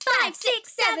5,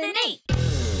 6, 7, 8.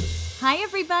 Hi,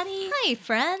 everybody. Hi,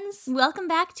 friends. Welcome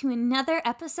back to another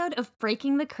episode of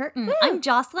Breaking the Curtain. Woo. I'm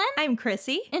Jocelyn. I'm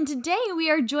Chrissy. And today we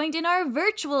are joined in our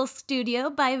virtual studio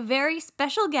by a very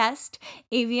special guest,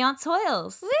 Aviance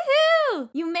Hoyles. Woohoo!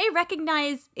 You may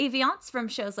recognize Aviance from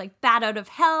shows like Bat Out of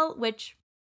Hell, which,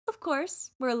 of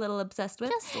course, we're a little obsessed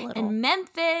with. Just a little. And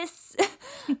Memphis.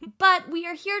 But we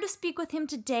are here to speak with him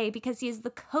today because he is the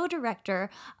co-director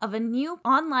of a new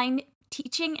online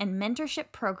teaching and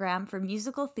mentorship program for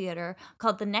musical theater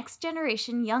called the Next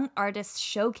Generation Young Artists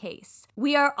Showcase.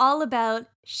 We are all about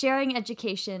sharing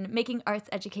education, making arts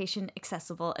education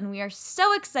accessible, and we are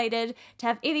so excited to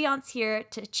have Aviance here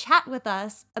to chat with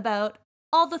us about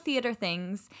all the theater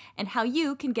things and how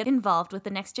you can get involved with the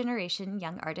Next Generation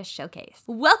Young Artist Showcase.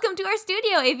 Welcome to our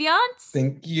studio, Aviance.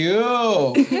 Thank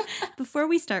you. Before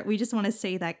we start, we just want to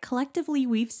say that collectively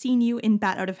we've seen you in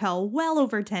Bat Out of Hell well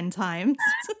over 10 times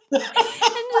and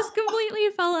just completely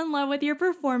fell in love with your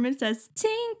performance as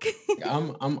Tink.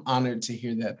 I'm honored to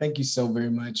hear that. Thank you so very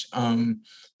much.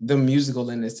 The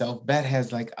musical in itself, Bat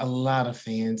has like a lot of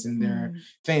fans, and there are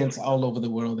fans all over the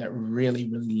world that really,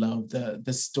 really love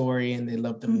the story, and they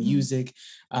love the music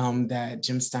that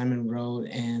Jim Steinman wrote,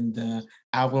 and the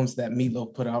albums that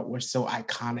Meatloaf put out were so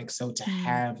iconic. So to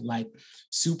have like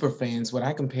super fans, what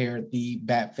I compared the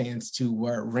Bat fans to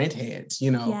were Rent heads. You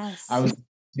know, Yes. I was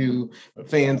to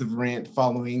fans of Rent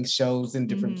following shows in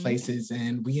different places,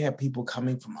 and we have people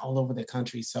coming from all over the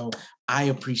country. So I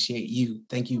appreciate you.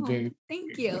 Thank you very much.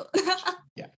 Thank you.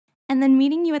 Yeah. And then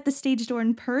meeting you at the stage door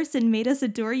in person made us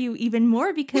adore you even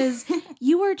more because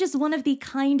you are just one of the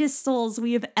kindest souls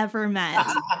we have ever met.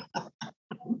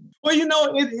 Well, you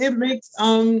know, it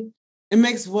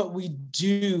makes what we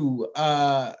do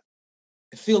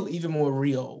feel even more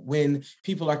real when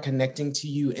people are connecting to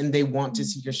you and they want to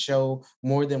see your show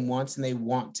more than once, and they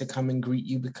want to come and greet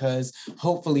you because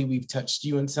hopefully we've touched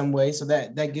you in some way. So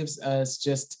that gives us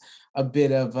just a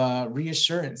bit of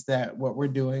reassurance that what we're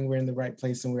doing, we're in the right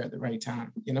place and we're at the right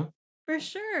time, you know? For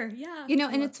sure, yeah. You know,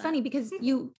 and it's funny because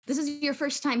this is your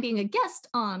first time being a guest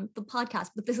on the podcast,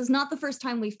 but this is not the first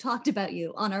time we've talked about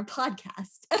you on our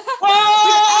podcast.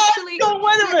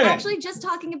 We're actually just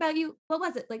talking about you. What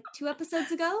was it, like 2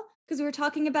 episodes ago? Because we were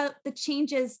talking about the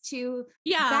changes to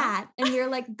that, and we were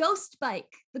like, the Ghost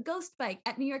Bike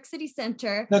at New York City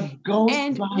Center. The Ghost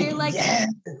and Bike, we're like, yes.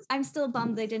 I'm still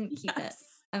bummed they didn't keep it.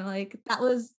 I'm like, that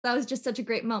was just such a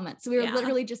great moment. So we were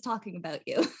literally just talking about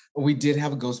you. We did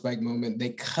have a Ghost Bike moment.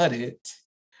 They cut it.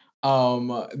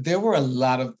 There were a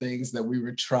lot of things that we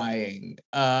were trying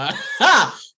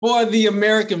for the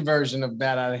American version of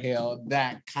Bat Out of Hell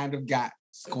that kind of got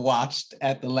squashed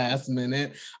at the last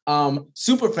minute.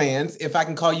 Super fans, if I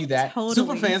can call you that,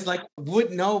 super fans like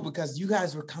would know because you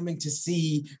guys were coming to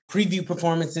see preview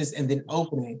performances and then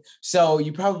opening. So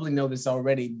you probably know this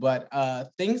already, but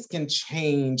things can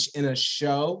change in a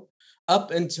show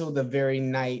up until the very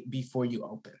night before you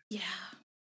open. Yeah.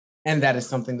 And that is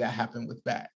something that happened with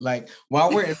Bat. Like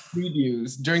while we're in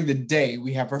previews, during the day,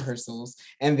 we have rehearsals.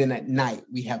 And then at night,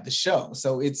 we have the show.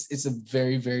 So it's a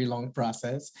very, very long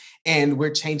process. And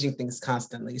we're changing things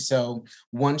constantly. So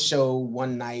one show,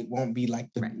 one night won't be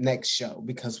like the next show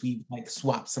because we like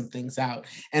swap some things out.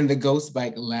 And the Ghost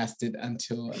Bike lasted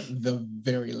until the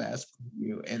very last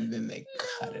preview. And then they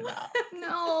cut it out.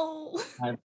 No.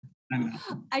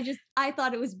 I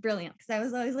thought it was brilliant because I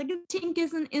was always like, Tink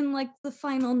isn't in like the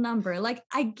final number. Like,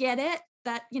 I get it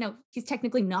that, you know, he's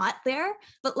technically not there,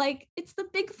 but like, it's the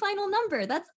big final number.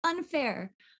 That's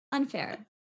unfair.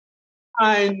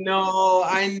 I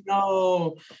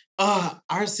know.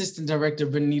 Our assistant director,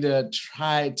 Benita,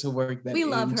 tried to work that. We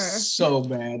love her so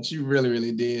bad. She really,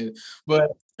 really did.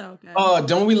 But so good.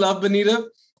 Don't we love Benita?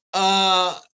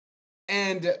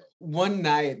 And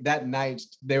that night,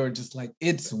 they were just like,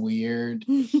 it's weird.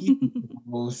 He's the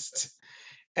ghost.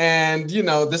 And, you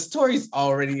know, the story's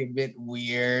already a bit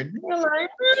weird. We're like,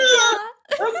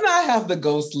 let's not have the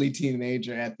ghostly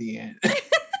teenager at the end.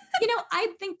 You know, I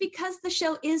think because the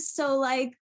show is so,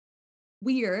 like,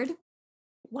 weird,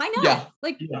 why not? Yeah.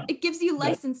 It gives you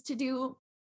license to do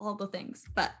all the things.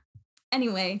 But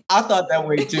anyway. I thought that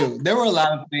way, too. There were a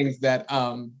lot of things that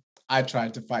I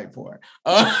tried to fight for.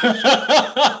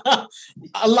 A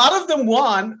lot of them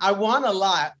won. I won a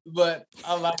lot, but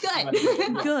a lot.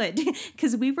 Good.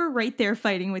 Because we were right there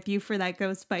fighting with you for that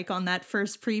Ghost Bike on that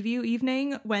first preview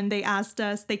evening when they asked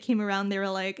us, they came around, they were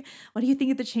like, what do you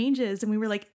think of the changes? And we were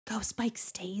like, Ghost Bike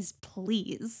stays,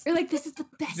 please. We're like, this is the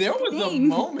best There was a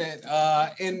moment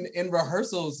in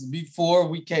rehearsals before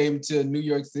we came to New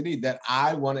York City that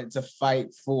I wanted to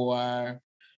fight for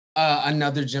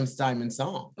another Jim Steinman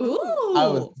song. Ooh. I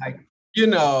was like, you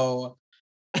know.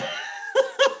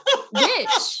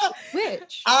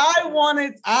 Which? I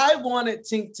wanted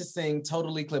Tink to sing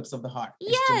Total Eclipse of the Heart.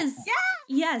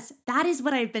 Yes, that is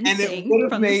what I've been and saying it would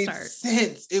have from made the start.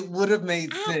 sense. It would have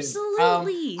made sense.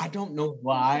 Absolutely. I don't know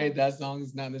why that song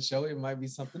is not in the show. It might be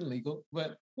something legal,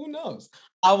 but who knows?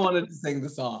 I wanted to sing the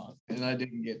song and I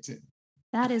didn't get to.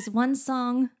 That is one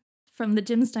song from the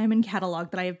Jim Steinman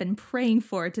catalog that I have been praying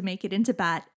for to make it into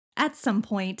Bat at some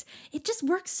point. It just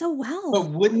works so well. But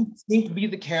wouldn't Tink be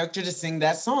the character to sing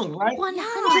that song, right?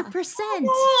 100%. Come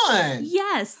on.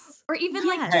 Yes. Or even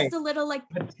like just a little like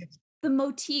the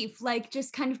motif, like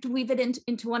just kind of to weave it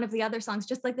into one of the other songs,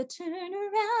 just like the turn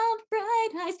around bright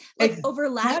eyes, like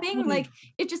overlapping, like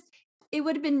it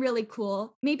would have been really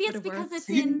cool. Maybe it's because it's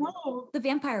in the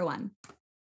vampire one.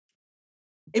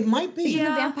 It might be. It's in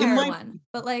the vampire one,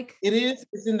 but like it's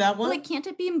in that one. Like, can't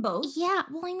it be in both? Yeah,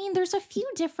 well, I mean, there's a few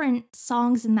different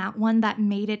songs in that one that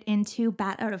made it into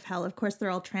Bat Out of Hell. Of course, they're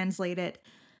all translated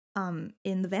in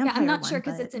the vampire one. I'm not sure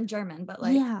because it's in German, but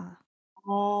like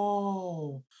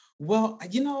Oh. Well,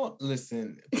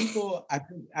 listen, people,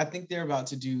 I think they're about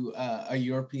to do a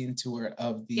European tour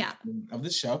of the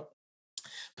show.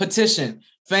 Petition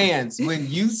fans, when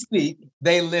you speak,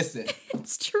 they listen.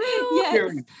 It's true.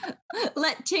 Yes.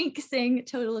 Let Tink sing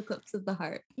Total Eclipse of the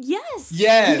Heart.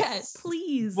 Yes,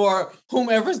 please. For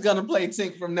whomever's gonna play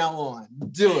Tink from now on,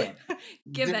 do it.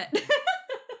 Give it.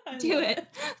 Do it.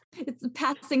 It's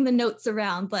passing the notes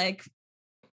around like.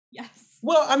 Yes.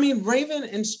 Well, I mean, Raven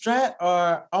and Strat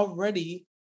are already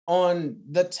on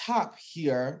the top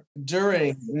here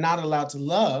during Not Allowed to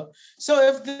Love. So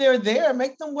if they're there,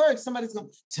 make them work. Somebody's going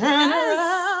to turn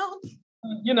around.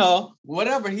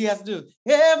 Whatever he has to do.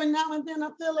 Every now and then I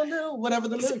feel a little, whatever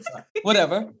the lyrics are.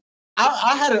 Whatever.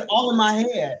 I had it all in my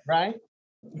head, right?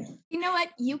 You know what?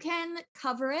 You can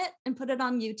cover it and put it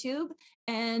on YouTube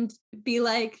and be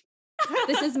like,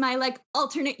 this is my like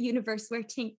alternate universe where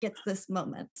Tink gets this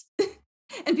moment.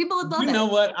 And people would love it. You know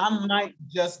what? I might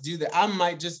just do that. I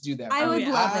I would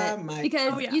love it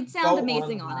because you'd sound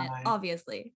amazing on it,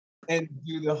 obviously. And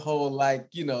do the whole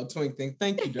twink thing.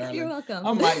 Thank you, darling. You're welcome.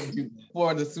 I might do that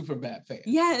for the Superbad fans.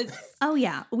 Yes. Oh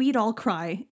yeah, we'd all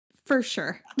cry for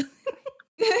sure.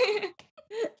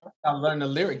 I learned the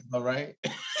lyrics, all right.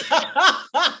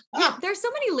 There's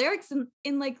so many lyrics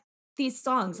in like these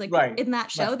songs, like in that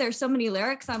show. There's so many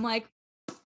lyrics. I'm like,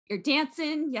 you're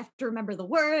dancing, you have to remember the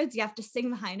words, you have to sing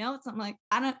the high notes. I'm like,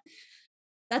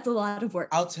 that's a lot of work.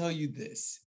 I'll tell you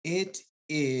this, it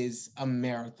is a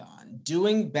marathon.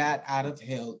 Doing Bat Out of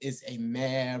Hell is a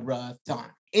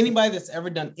marathon. Anybody that's ever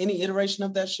done any iteration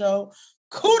of that show,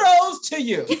 kudos to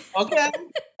you, okay?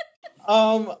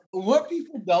 What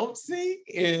people don't see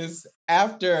is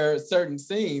after certain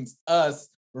scenes, us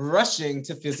rushing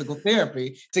to physical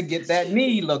therapy to get that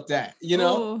knee looked at,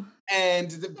 Oh.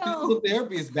 And the physical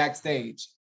therapy is backstage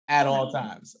at all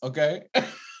times, okay?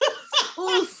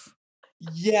 Oof.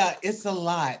 Yeah, it's a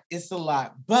lot.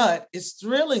 But it's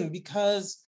thrilling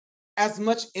because as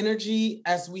much energy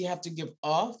as we have to give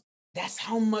off, that's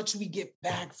how much we get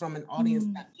back from an audience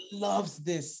that loves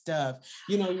this stuff.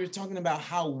 You're talking about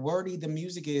how wordy the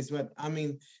music is, but I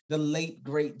mean, the late,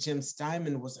 great Jim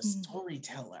Steinman was a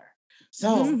storyteller.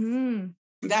 So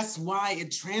that's why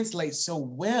it translates so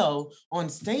well on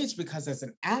stage, because as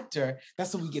an actor,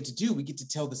 that's what we get to do. We get to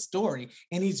tell the story,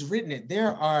 and he's written it.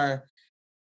 There are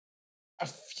a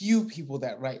few people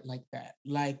that write like that,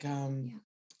 like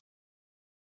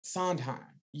Sondheim,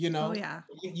 Oh, yeah.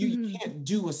 You can't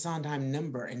do a Sondheim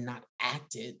number and not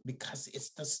act it because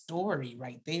it's the story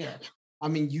right there. I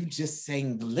mean, you just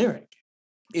saying the lyric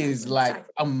is like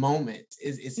a moment,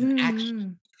 it's an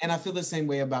action. And I feel the same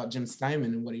way about Jim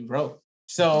Steinman and what he wrote.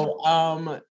 So,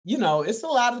 it's a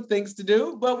lot of things to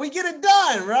do, but we get it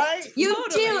done, right? You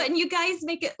do, and you guys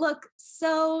make it look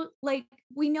so, like,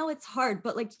 we know it's hard,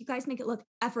 but, like, you guys make it look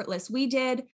effortless. We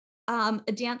did a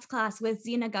dance class with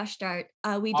Zena Gushtart.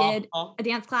 We did a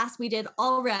dance class. We did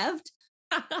All Revved.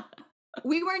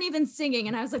 We weren't even singing,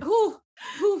 and I was like, ooh,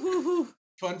 ooh, ooh, ooh.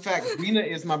 Fun fact, Zena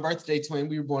is my birthday twin.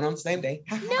 We were born on the same day.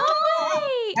 No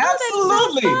way!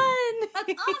 Absolutely. Oh, that's so fun.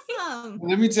 That's awesome.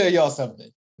 Let me tell y'all something.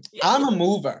 I'm a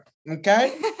mover,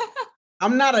 okay?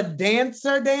 I'm not a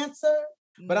dancer,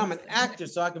 but I'm an actor,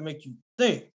 so I can make you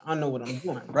think I know what I'm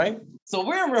doing, right? So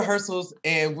we're in rehearsals,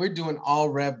 and we're doing All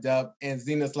Revved Up, and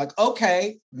Zena's like,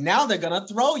 okay, now they're gonna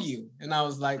throw you. And I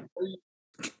was like,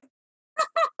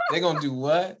 they're gonna do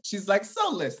what? She's like,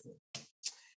 so listen.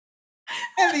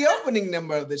 In the opening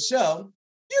number of the show,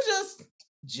 you just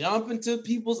jump into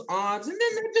people's arms, and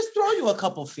then they just throw you a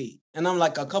couple feet. And I'm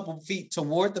like, a couple feet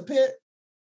toward the pit?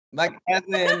 Like, as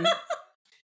in,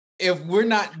 if we're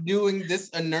not doing this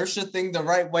inertia thing the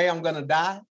right way, I'm gonna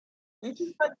die. And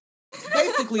she's like,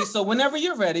 basically, so whenever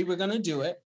you're ready, we're gonna do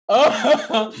it.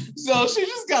 So she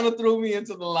just kind of threw me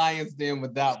into the lion's den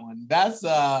with that one. That's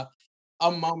a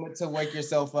moment to wake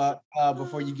yourself up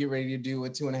before you get ready to do a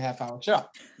 2.5-hour show.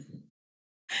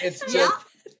 It's just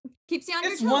keeps you on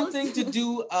your it's toes. one thing to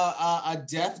do a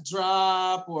death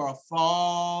drop or a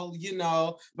fall,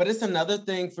 but it's another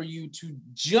thing for you to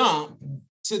jump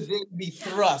to then be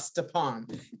thrust upon.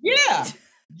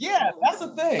 Yeah, that's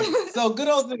a thing. So good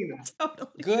old Zena. Totally.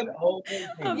 Good old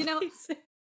Zena.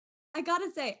 I gotta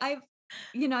say,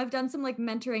 I've done some like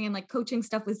mentoring and like coaching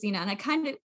stuff with Zena,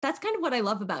 and that's kind of what I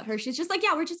love about her. She's just like,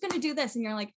 yeah, we're just gonna do this, and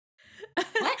you're like,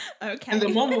 what? Okay. And the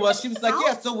moment was, she was like,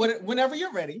 yeah, so whenever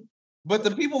you're ready. But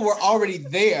the people were already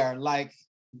there, like,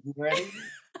 you ready?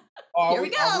 Or Here we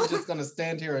go. are we just gonna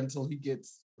stand here until he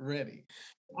gets ready?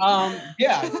 So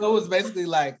it was basically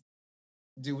like,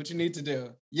 do what you need to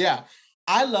do. Yeah,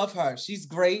 I love her. She's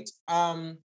great.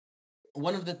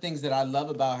 One of the things that I love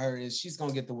about her is she's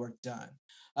gonna get the work done,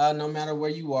 no matter where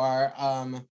you are.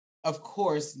 Of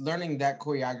course, learning that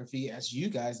choreography, as you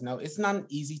guys know, it's not an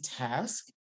easy task,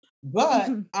 but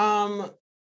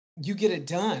you get it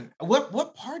done.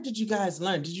 What part did you guys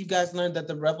learn? Did you guys learn that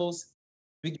the rebels?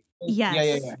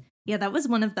 Yes. Yeah, that was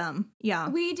one of them. Yeah.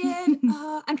 We did.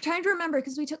 I'm trying to remember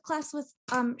because we took class with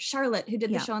Charlotte, who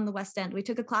did the show on the West End. We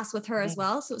took a class with her as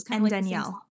well, so it was kind of like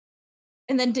Danielle.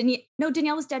 And then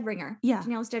Danielle was Dead Ringer. Yeah,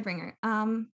 Danielle was Dead Ringer.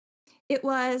 It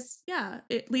was. Yeah,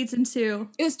 it leads into.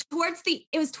 It was towards the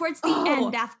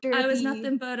end after. I was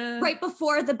nothing but a. Right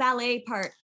before the ballet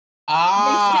part.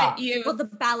 Wasted the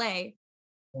ballet.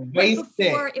 Wasted. Right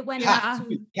before it went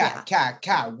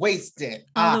wasted.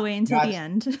 All the way until the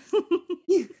end.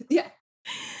 Yeah.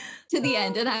 To the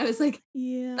end. And I was like,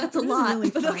 yeah, that's a lot, really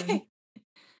but fun. Okay.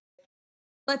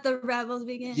 Let the rebels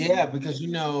begin. Yeah, because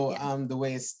the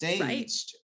way it's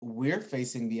staged, we're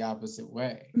facing the opposite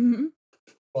way. Mm-hmm.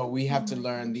 So we have to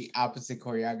learn the opposite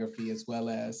choreography as well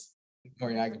as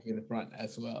choreography in the front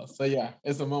as well. So yeah,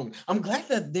 it's a moment. I'm glad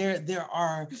that there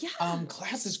are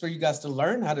classes for you guys to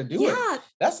learn how to do it.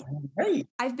 That's great.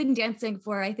 I've been dancing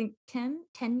for I think 10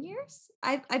 years.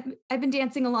 I've been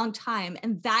dancing a long time,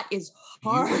 and that is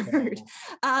hard.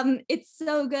 It's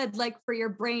so good, like for your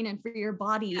brain and for your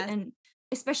body, and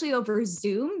especially over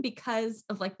Zoom because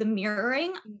of like the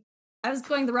mirroring. I was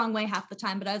going the wrong way half the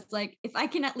time, but I was like, if I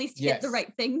can at least hit the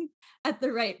right thing at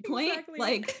the right point,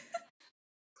 like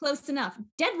close enough.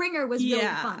 Dead Ringer was really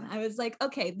fun. I was like,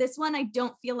 okay, this one, I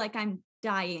don't feel like I'm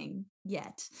dying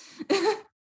yet.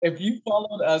 If you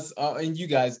followed us, and you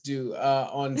guys do,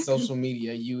 on social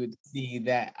media, you would see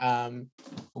that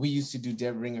we used to do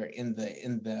Dead Ringer in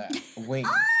the wing.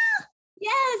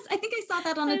 Yes, I think I saw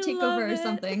that on a takeover or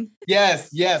something.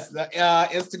 Yes,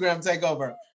 Instagram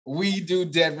takeover. We do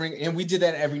Dead Ringer, and we did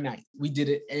that every night. We did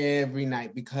it every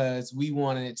night because we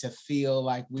wanted it to feel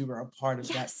like we were a part of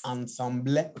that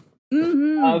ensemble.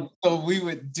 Mm-hmm. So we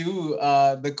would do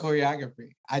the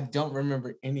choreography. I don't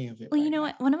remember any of it. Well, you know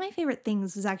what? One of my favorite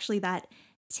things was actually that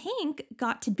Tank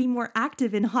got to be more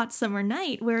active in Hot Summer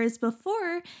Night, whereas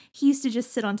before he used to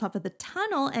just sit on top of the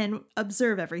tunnel and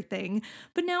observe everything.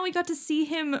 But now we got to see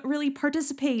him really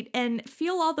participate and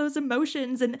feel all those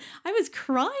emotions, and I was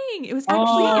crying. It was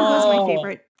actually it was my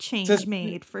favorite change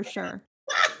made for sure.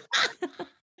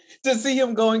 To see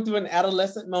him going through an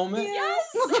adolescent moment.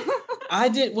 Yes. I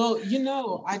did. Well,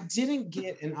 I didn't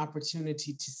get an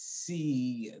opportunity to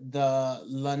see the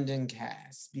London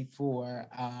cast before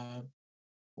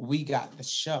we got the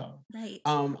show. Right.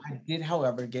 I did,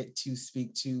 however, get to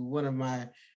speak to one of my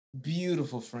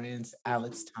beautiful friends,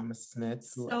 Alex Thomas Smith.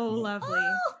 So lovely.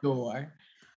 Adore.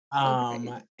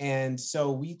 And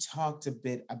so we talked a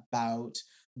bit about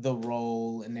the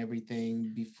role and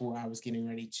everything before I was getting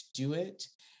ready to do it.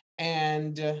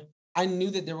 And I knew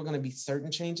that there were going to be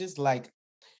certain changes, like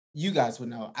you guys would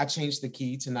know. I changed the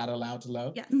key to Not Allowed to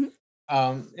Love. Yes.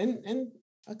 And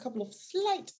a couple of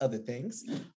slight other things.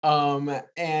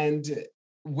 And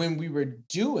when we were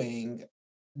doing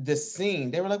the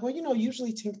scene, they were like, well,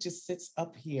 usually Tink just sits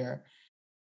up here.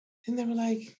 And they were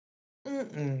like,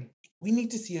 we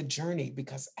need to see a journey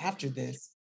because after this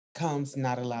comes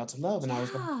Not Allowed to Love. And I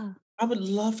was like, I would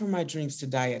love for my dreams to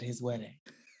die at his wedding.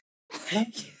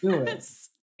 Let's do it.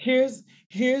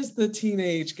 Here's the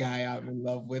teenage guy I'm in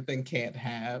love with and can't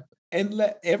have. And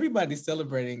let everybody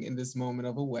celebrating in this moment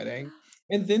of a wedding.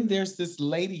 And then there's this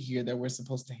lady here that we're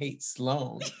supposed to hate,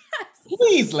 Sloan. Yes.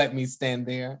 Please let me stand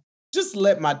there. Just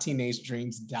let my teenage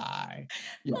dreams die.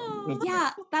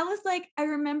 Yeah, that was like, I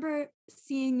remember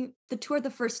seeing the tour the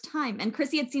first time, and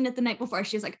Chrissy had seen it the night before.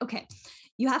 She was like, okay,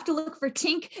 you have to look for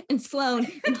Tink and Sloan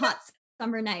in Hot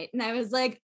Summer Night. And I was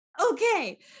like,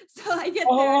 okay. So I get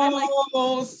there and I'm like,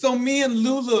 Oh, so me and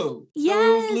Lulu.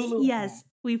 Yes.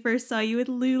 We first saw you with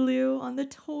Lulu on the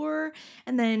tour,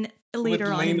 and then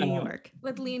later on in New York.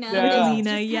 With Lena. Yeah. It's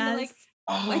Lena, just yes. kinda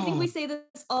like, I think we say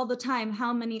this all the time,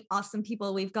 how many awesome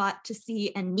people we've got to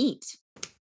see and meet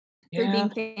through being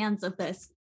fans of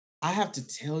this. I have to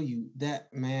tell you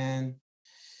that, man,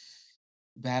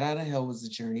 Bat Out of Hell was a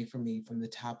journey for me from the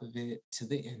top of it to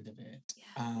the end of it.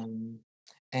 Yeah.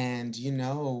 And you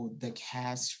know, the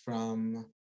cast from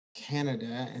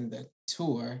Canada and the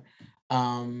tour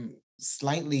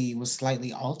was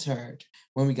slightly altered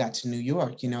when we got to New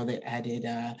York. You know, they added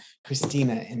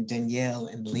Christina and Danielle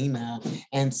and Lena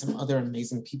and some other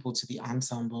amazing people to the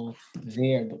ensemble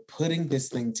there. But putting this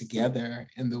thing together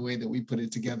in the way that we put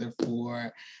it together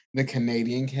for the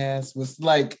Canadian cast was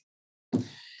like,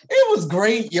 it was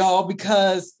great, y'all,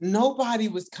 because nobody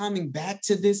was coming back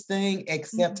to this thing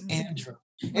except Andrew.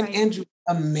 And Andrew,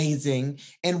 amazing.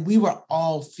 And we were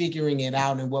all figuring it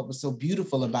out. And what was so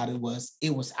beautiful about it was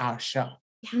our show.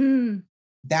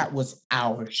 That was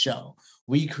our show.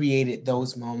 We created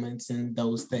those moments and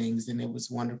those things, and it was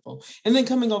wonderful. And then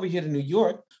coming over here to New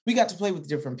York, we got to play with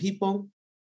different people.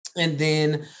 And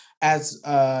then as,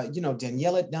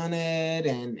 Danielle had done it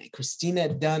and Christina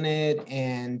had done it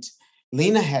and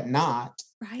Lena had not.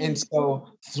 Right. And so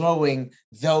throwing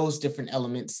those different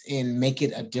elements in make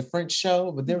it a different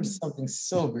show, but there was something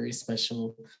so very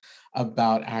special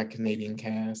about our Canadian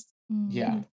cast.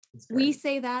 Yeah. We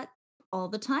say that all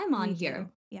the time on here.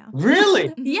 Yeah.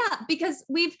 Really? Yeah, because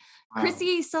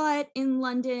Chrissy saw it in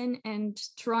London and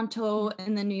Toronto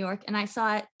and then New York, and I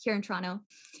saw it here in Toronto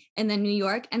and then New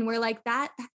York, and we're like that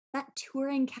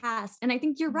touring cast. And I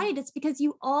think you're right. It's because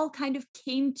you all kind of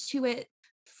came to it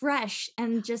fresh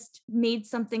and just made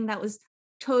something that was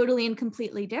totally and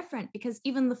completely different, because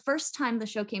even the first time the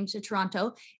show came to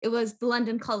Toronto, it was the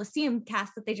London Coliseum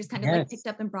cast that they just kind of like picked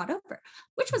up and brought over,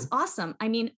 which was awesome. I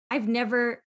mean, I've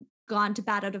never gone to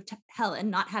Bat Out of Hell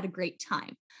and not had a great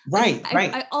time. Right.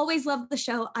 I always love the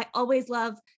show. I always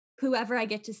love whoever I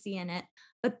get to see in it,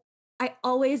 but I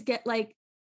always get like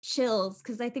chills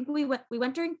because I think we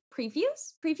went during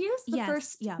previews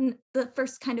the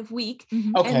first kind of week,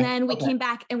 Okay. and then we came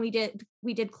back and we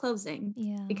did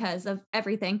closing because of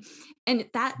everything, and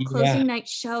that closing night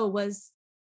show was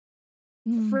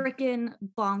freaking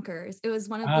bonkers. It was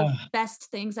one of the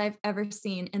best things I've ever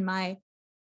seen in my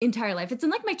entire life. It's in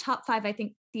like my top 5, I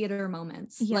think, theater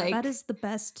moments. Yeah, that is the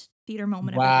best theater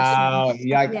moment I've ever seen.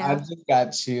 Yeah. I just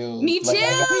got chills. Me too.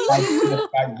 I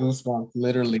just got goosebumps,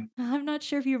 literally. I'm not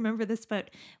sure if you remember this, but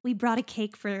we brought a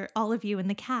cake for all of you in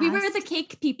the cast. We were the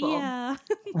cake people. Yeah.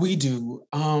 We do.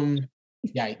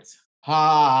 Yikes.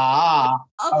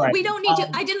 We don't need to.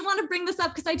 I didn't want to bring this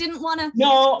up because I didn't want to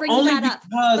bring only that up.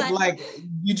 Because like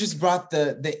you just brought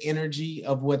the energy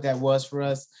of what that was for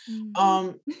us.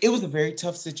 It was a very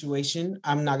tough situation.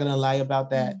 I'm not gonna lie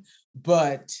about that.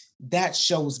 But that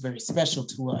show was very special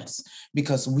to us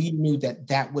because we knew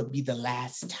that would be the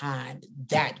last time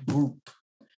that group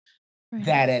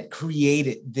that had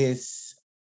created this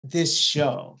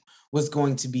show was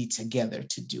going to be together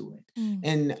to do it.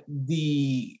 And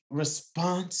the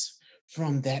response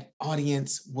from that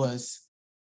audience was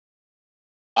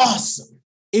awesome.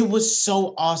 It was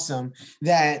so awesome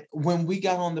that when we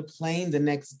got on the plane the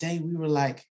next day, we were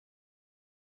like,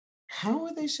 how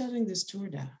are they shutting this tour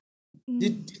down?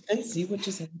 Did they see what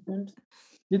just happened?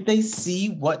 Did they see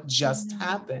what just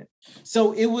happened?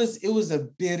 So it was a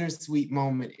bittersweet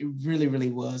moment. It really,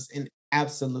 really was. And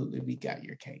absolutely, we got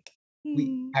your cake.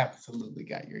 We absolutely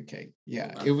got your cake.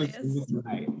 Yeah, it was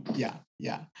right.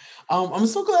 Yeah. I'm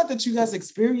so glad that you guys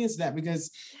experienced that,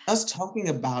 because us talking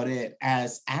about it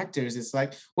as actors, it's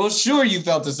like, well, sure, you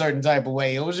felt a certain type of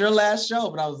way. It was your last show,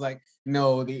 but I was like,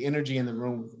 no, the energy in the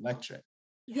room was electric.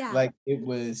 Yeah. Like it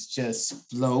was just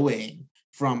flowing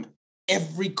from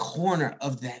every corner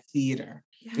of that theater.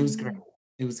 It was great.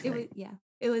 It was great.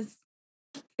 It was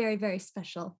very, very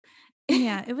special.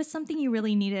 Yeah, it was something you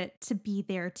really needed to be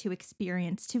there to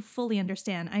experience, to fully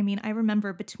understand. I mean, I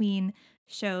remember between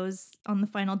shows on the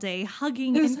final day,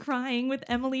 hugging and crying with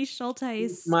Emily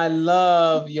Schulteis. My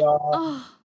love, y'all. Oh,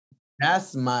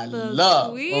 that's my the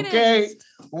love. sweetest. Okay.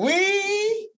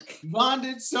 We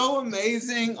bonded so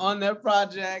amazing on that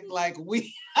project. Like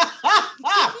we would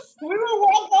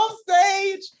walk off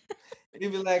stage and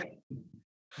he'd be like,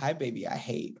 hi, baby, I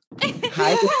hate.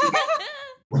 Hi,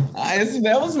 baby.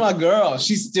 That was my girl.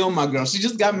 She's still my girl. She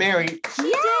just got married. She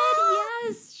did,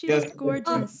 yes. She Yes, looked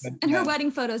gorgeous. And her yes.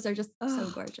 wedding photos are just so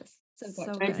Ugh, gorgeous. So so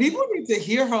gorgeous. good. And people need to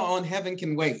hear her on Heaven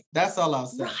Can Wait. That's all I'll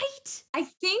say. Right? I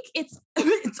think it's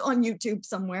it's on YouTube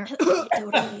somewhere. It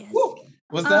totally is. Woo.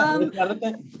 Was that a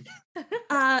thing?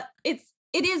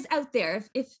 It is out there.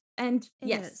 If It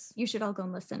yes, is. you should all go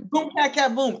and listen. Boom, cat,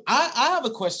 cat, boom. I have a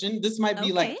question. This might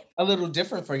be like Okay. a little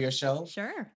different for your show.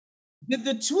 Sure. Did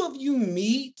the two of you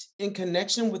meet in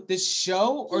connection with this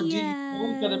show, or did you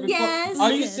know each other before? Yes. Are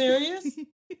we you did. serious?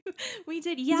 We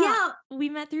did. Yeah. Yeah. We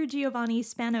met through Giovanni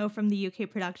Spano from the UK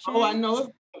production. Oh, I know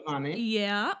it, honey.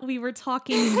 Yeah, we were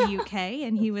talking in the UK,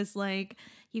 and he was like,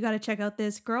 "You got to check out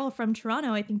this girl from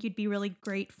Toronto. I think you'd be really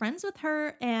great friends with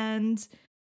her." And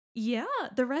yeah,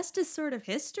 the rest is sort of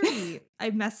history. I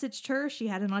messaged her. She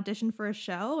had an audition for a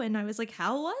show, and I was like,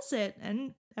 "How was it?"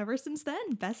 And ever since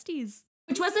then, besties.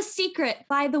 Which was a secret,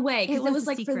 by the way, because It it was was a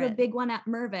like for the secret. big one at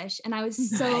Mervish, and I was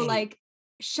so Nice. like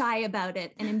shy about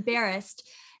it and embarrassed.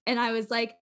 And I was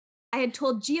like, I had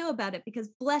told Gio about it because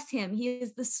bless him, he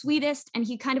is the sweetest, and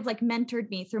he kind of like mentored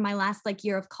me through my last like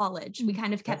year of college. We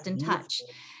kind of kept That's in touch.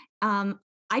 beautiful.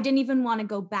 I didn't even want to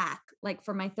go back like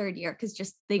for my third year because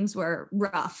just things were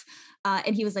rough.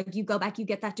 And he was like, "You go back, you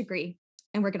get that degree,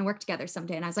 and we're gonna work together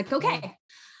someday." And I was like, "Okay."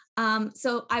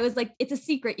 So I was like, "It's a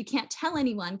secret. You can't tell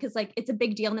anyone because like it's a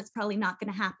big deal and it's probably not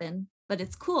going to happen, but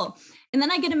it's cool." And then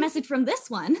I get a message from this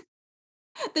one,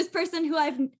 this person who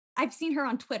I've seen her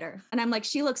on Twitter, and I'm like,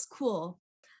 "She looks cool,"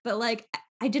 but like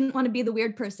I didn't want to be the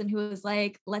weird person who was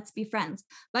like, "Let's be friends."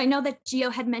 But I know that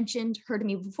Gio had mentioned her to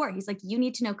me before. He's like, "You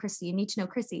need to know Chrissy. You need to know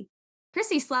Chrissy."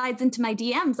 Chrissy slides into my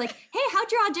DMs like, "Hey,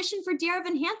 how'd your audition for Dear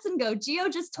Evan Hansen go?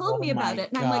 Gio just told me about it."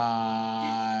 And I'm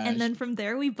like, And then from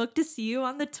there, we booked to see you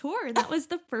on the tour. And that was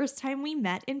the first time we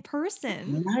met in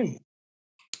person. nice.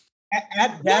 At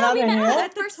Bat "Yeah, Out we of met Hell? for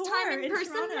At the the first tour time in in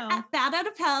person Toronto. at Bat Out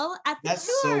of Hell at the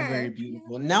That's tour." so very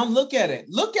beautiful. Now look at it.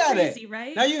 Look at Crazy, it.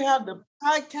 right? Now you have the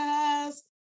podcast.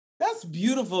 That's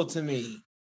beautiful to me.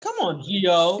 Come on,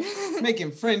 Gio.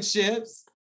 Making friendships.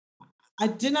 I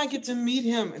did not get to meet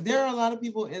him. There are a lot of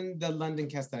people in the London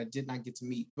cast that I did not get to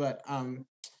meet, but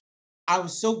I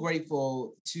was so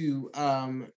grateful to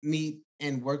meet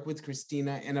and work with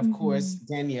Christina and of course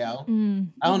Danielle.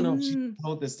 I don't know if she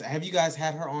told this. Have you guys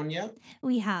had her on yet?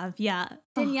 We have, yeah. Oh,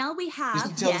 Danielle, we Did have.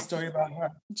 she tell yes. the story about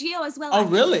her? Gio as well. Oh,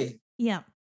 actually. really? yeah.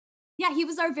 Yeah, he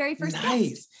was our very first guest.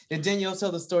 Nice. Did Danielle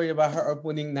tell the story about her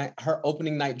opening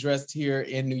night dressed here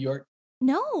in New York?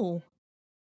 No.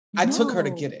 I took her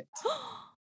to No. get it. I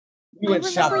We went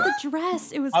remember shopping. the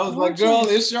dress. It was I was like, gorgeous. girl,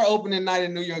 it's your opening night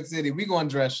in New York City. We going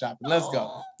dress shopping. Let's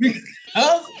go.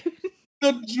 Oh. Because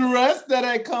the dress that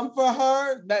had come for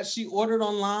her that she ordered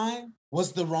online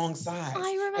was the wrong size. I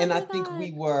remember and I think that.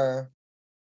 we were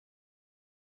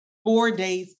 4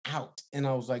 days out. And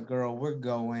I was like, girl, we're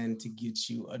going to get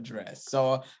you a dress.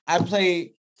 So I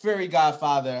played fairy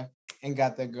godfather and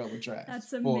got that girl a dress. That's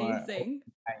for- amazing.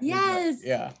 Yes.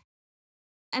 Yeah.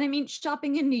 And I mean,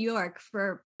 shopping in New York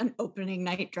for an opening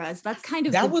night dress, that's kind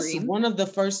of That the was dream. one of the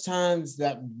first times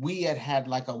that we had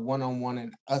like a one-on-one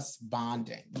and us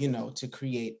bonding, to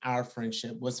create our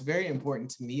friendship. What's very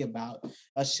important to me about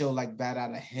a show like Bat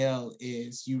Out of Hell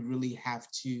is you really have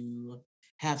to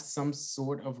have some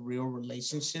sort of real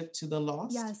relationship to the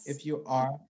lost Yes. if you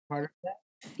are part of that.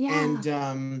 Yeah.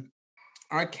 And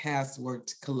our cast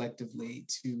worked collectively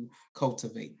to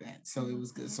cultivate that. So it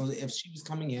was good. So if she was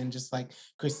coming in, just like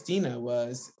Christina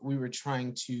was, we were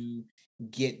trying to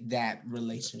get that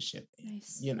relationship in,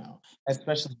 Nice.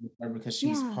 especially with her because she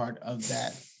was Yeah. part of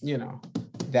that,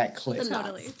 that clip.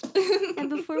 Totally. And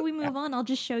before we move on, I'll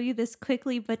just show you this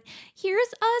quickly, but here's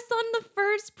us on the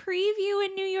first preview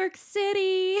in New York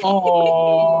City.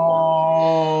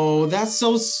 Oh, that's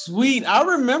so sweet. I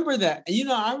remember that.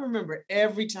 I remember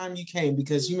every time you came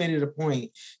because you made it a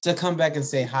point to come back and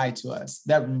say hi to us.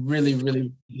 That really,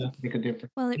 really does make a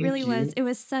difference. Well, it Thank really was. you. It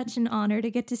was such an honor to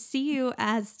get to see you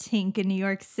as Tink in New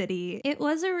York City. It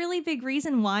was a really big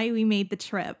reason why we made the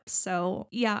trip. So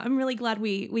yeah, I'm really glad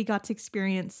we got to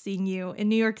experience seeing you in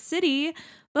New York City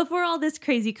before all this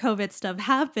crazy COVID stuff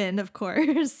happened, of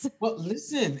course. Well,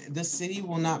 listen, the city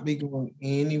will not be going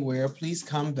anywhere. Please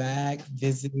come back,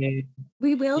 visit,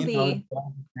 We will be. do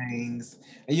all the things.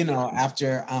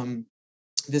 After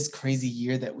this crazy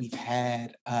year that we've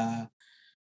had,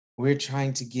 we're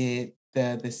trying to get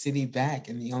the city back.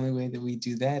 And the only way that we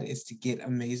do that is to get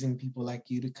amazing people like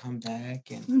you to come back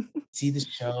and see the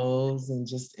shows and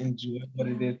just enjoy what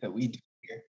it is that we do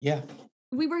here. Yeah.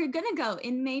 We were going to go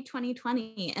in May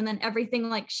 2020, and then everything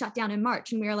like shut down in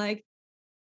March. And we were like,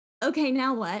 okay,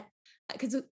 now what?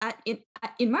 because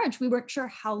in March we weren't sure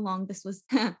how long this was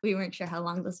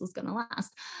going to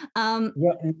last.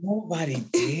 Well, nobody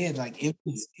did. Like it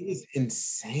was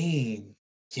insane.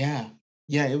 Yeah.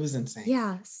 Yeah, it was insane.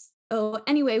 Yes. Oh,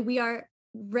 anyway, we are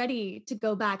ready to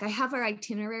go back. I have our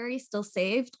itinerary still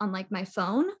saved on like my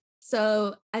phone.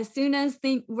 So as soon as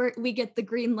we get the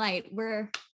green light, we're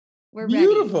ready.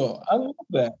 Beautiful. I love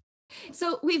that.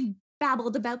 So we've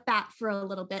babbled about that for a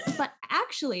little bit, but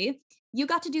actually you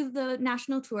got to do the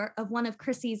national tour of one of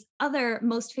Chrissy's other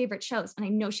most favorite shows. And I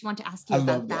know she wanted to ask you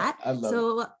about that.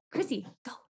 So Chrissy,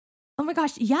 go. Oh my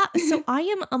gosh, yeah. So I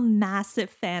am a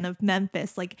massive fan of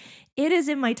Memphis. Like, it is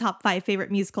in my top 5 favorite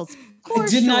musicals. I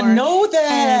did not know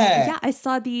that. And yeah, I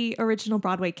saw the original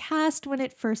Broadway cast when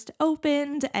it first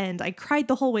opened, and I cried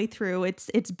the whole way through.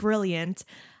 It's brilliant.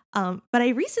 But I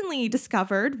recently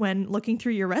discovered when looking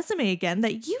through your resume again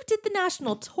that you did the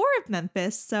national tour of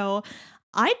Memphis. So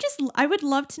I would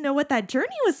love to know what that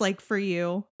journey was like for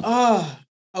you.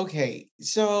 Okay,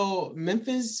 so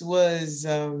Memphis was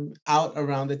out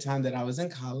around the time that I was in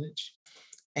college,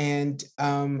 and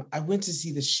I went to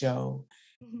see the show,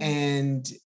 and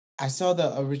I saw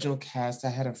the original cast.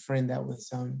 I had a friend that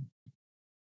was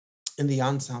in the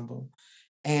ensemble,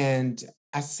 and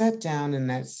I sat down in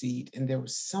that seat, and there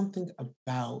was something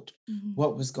about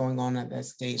what was going on at that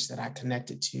stage that I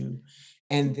connected to,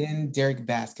 and then Derek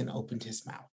Baskin opened his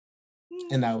mouth,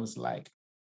 and I was like,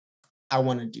 I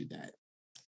want to do that.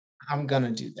 I'm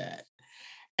gonna do that.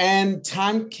 And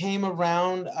time came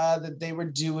around that they were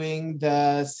doing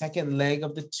the second leg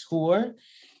of the tour,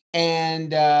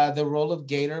 and the role of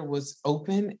Gator was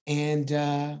open, and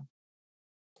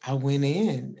I went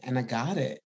in and I got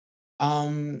it.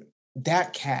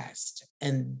 That cast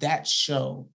and that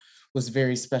show was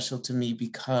very special to me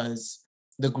because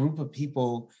the group of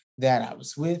people that I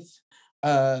was with,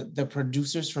 the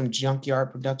producers from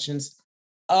Junkyard Productions,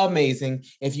 amazing.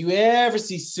 If you ever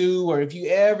see Sue or if you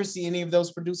ever see any of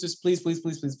those producers, please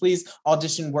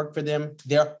audition, work for them.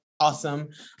 They're awesome.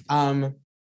 I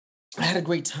had a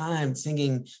great time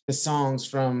singing the songs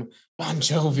from Bon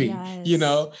Jovi. Yes. You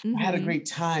know, I had a great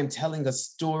time telling a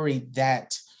story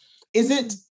that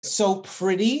isn't so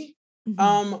pretty,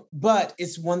 but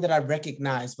it's one that I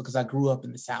recognize because I grew up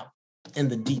in the South, in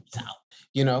the deep South,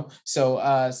 you know?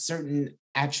 So certain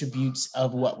attributes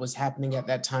of what was happening at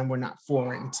that time were not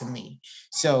foreign to me.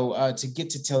 So to get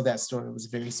to tell that story was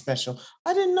very special.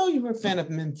 I didn't know you were a fan of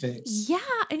Memphis. Yeah,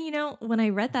 and you know, when I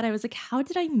read that, I was like, how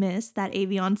did I miss that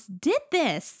Aviance did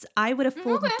this? I would have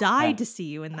full died to see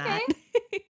you in that.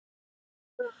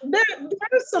 There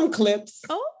are some clips.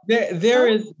 Oh, there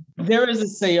is a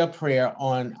Say a Prayer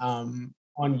on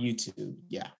YouTube.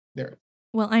 Yeah, there.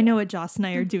 Well, I know what Joss and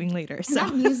I are doing later. So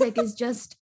that music is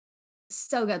just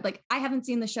so good. Like, I haven't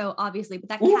seen the show, obviously, but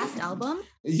that cast album.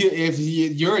 If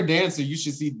you're a dancer, you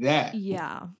should see that.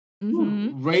 Yeah.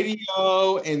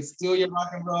 Radio and Still Your Rock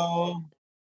and Roll.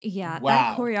 Yeah, wow.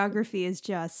 That choreography is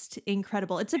just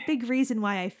incredible. It's a big reason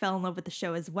why I fell in love with the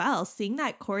show as well. Seeing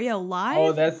that choreo live.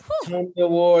 Oh, that's Tony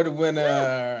Award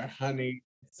winner, honey.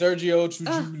 Sergio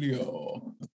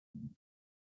Trujillo.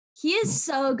 He is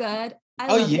so good.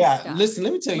 Oh yeah. Listen,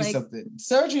 let me tell you something.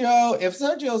 Sergio, if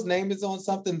Sergio's name is on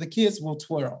something, the kids will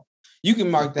twirl. You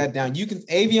can mark that down. You can,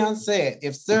 Aviance said,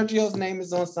 if Sergio's name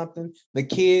is on something, the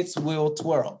kids will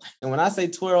twirl. And when I say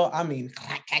twirl, I mean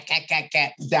clack, clack, clack, clack,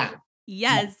 clack, down.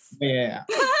 Yes. Yeah.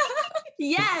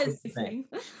 Yes.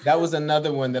 That was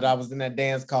another one that I was in that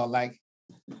dance called, like,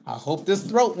 I hope this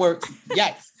throat works.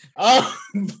 Yikes.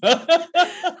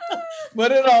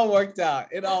 But it all worked out.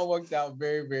 It all worked out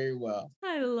very, very well.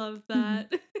 I love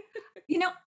that. You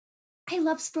know, I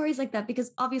love stories like that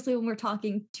because obviously when we're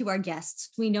talking to our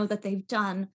guests, we know that they've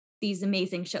done these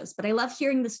amazing shows, but I love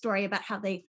hearing the story about how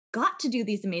they got to do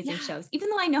these amazing shows. Even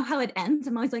though I know how it ends,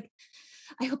 I'm always like,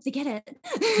 I hope they get it.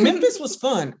 Memphis was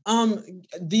fun.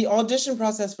 The audition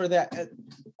process for that,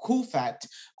 cool fact.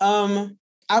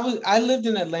 I lived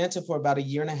in Atlanta for about 1.5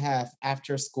 years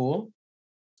after school,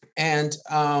 and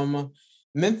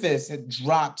Memphis had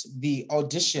dropped the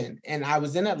audition, and I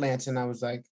was in Atlanta, and I was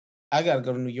like, I gotta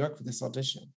go to New York for this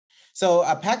audition. So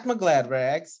I packed my glad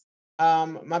rags.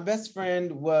 My best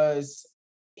friend was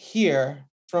here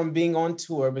from being on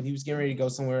tour, but he was getting ready to go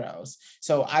somewhere else.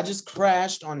 So I just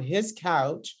crashed on his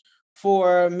couch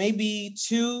for maybe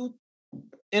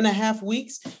 2.5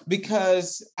 weeks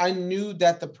because I knew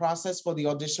that the process for the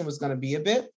audition was going to be a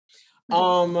bit.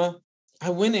 I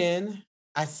went in,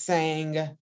 I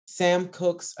sang Sam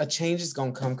Cooke's A Change Is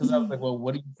Gonna Come because I was like, well,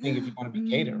 what do you think if you're going to be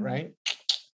Gator, right?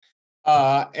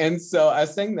 And so I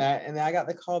sang that, and then I got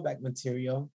the callback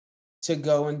material to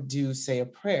go and do Say a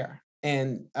Prayer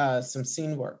and some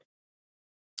scene work.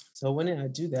 So I went in, I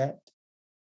do that.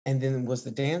 And then it was the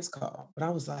dance call. But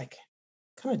I was like,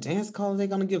 what kind of dance call are they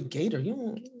gonna give Gator?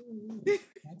 You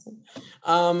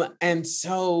don't. And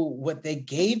so what they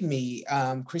gave me,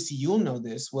 Chrissy, you'll know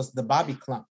this, was the Bobby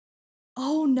Clump.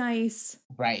 Oh, nice.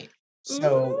 Right.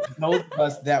 So those of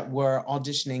us that were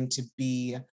auditioning to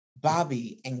be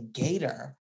Bobby and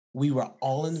Gator, we were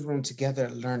all in the room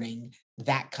together learning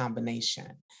that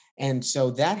combination. And so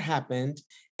that happened.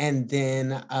 And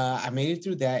then I made it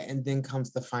through that. And then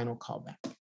comes the final callback.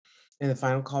 And the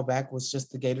final callback was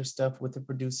just the Gator stuff with the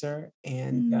producer.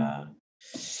 And I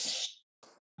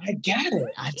got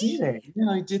it. I did it.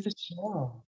 I did the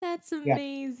show. That's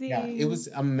amazing. Yeah, it was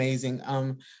amazing.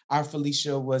 Our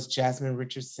Felicia was Jasmine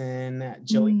Richardson.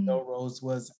 Joey Rose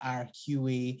was our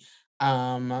Huey.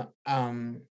 Jarrell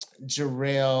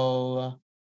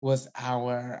was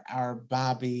our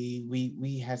Bobby.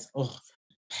 We had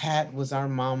Pat was our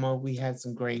mama. We had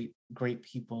some great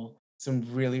people. Some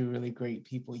really, really great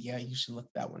people. Yeah, you should look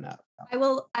that one up.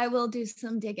 I will do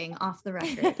some digging off the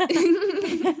record.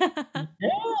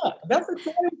 Yeah, that's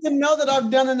exciting to know that I've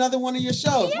done another one of your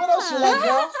shows. What else you like,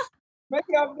 girl?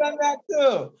 Maybe I've done that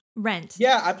too. Rent.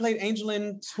 Yeah, I played Angel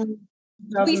in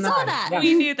 2009. We saw that. Yeah.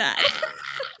 We knew that.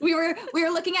 we were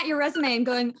looking at your resume and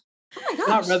going, oh my gosh.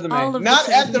 Not resume. Not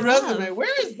at the resume.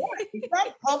 Where is that? Is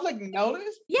that public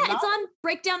notice? Yeah, it's on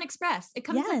Breakdown Express. It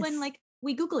comes up when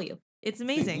we Google you. It's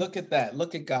amazing. Look at that.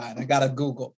 Look at God. I got to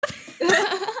Google.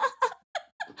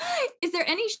 Is there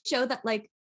any show that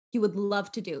you would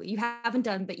love to do? You haven't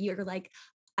done, but you're like,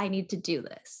 I need to do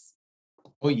this.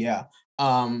 Oh yeah.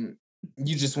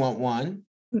 You just want one?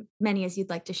 Many as you'd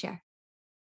like to share.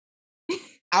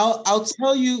 I'll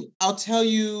tell you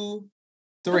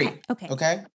 3.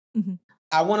 Okay. Mm-hmm.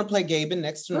 I want to play Gabe in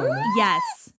Next to Normal.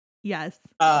 Yes.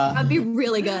 That'd be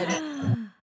really good.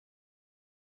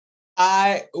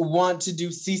 I want to do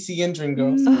CC and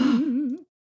Dreamgirls.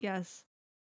 Yes.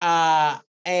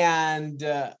 And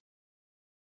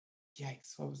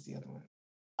yikes, what was the other one?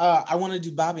 I want to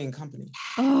do Bobby and Company.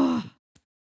 Oh.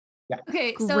 Yeah.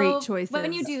 Okay, Great so choices.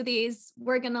 when you do these,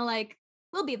 we're gonna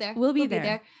we'll be there. We'll be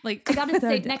there. I gotta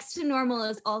say, Next to Normal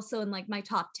is also in my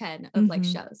top 10 of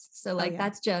shows. So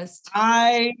that's just.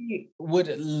 I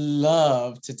would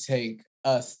love to take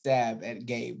a stab at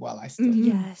Gabe while I still.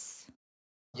 Yes.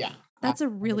 Yeah. That's a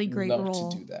really great role.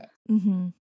 To do that. Mm-hmm.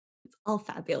 It's all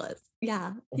fabulous.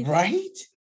 Yeah. Right?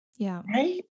 Yeah.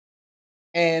 Right?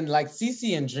 And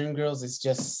CC and Dreamgirls is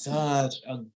just such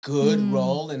a good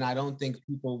role. And I don't think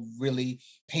people really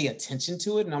pay attention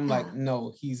to it. And I'm like,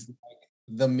 no, he's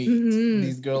the meat.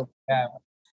 These girls have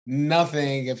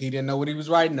nothing if he didn't know what he was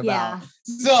writing about.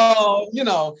 So,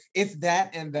 it's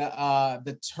that and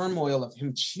the turmoil of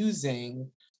him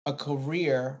choosing a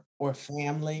career or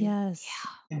family. Yes.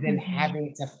 And then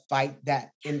having to fight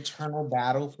that internal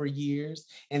battle for years.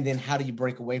 And then how do you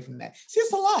break away from that? See,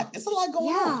 it's a lot. It's a lot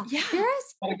going on. Yeah. There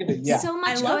is so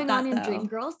much going on in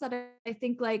Dreamgirls that I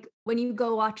think when you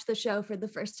go watch the show for the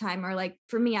first time, or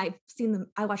for me, I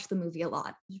watched the movie a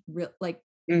lot.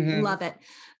 Love it.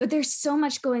 But there's so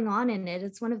much going on in it.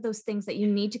 It's one of those things that you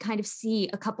need to kind of see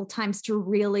a couple times to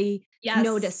really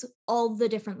notice all the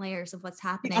different layers of what's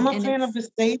happening. I'm a fan of the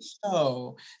stage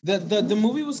show. The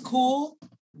movie was cool,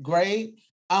 great.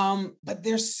 But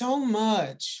there's so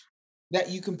much that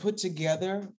you can put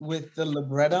together with the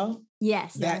libretto.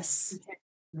 Yes.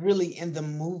 Really in the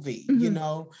movie,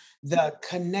 the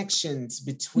connections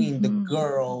between the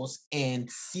girls and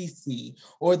Cece,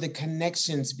 or the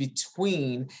connections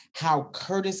between how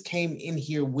Curtis came in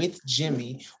here with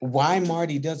Jimmy, why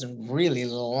Marty doesn't really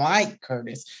like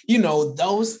Curtis,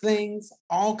 those things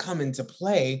all come into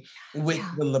play with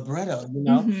the libretto,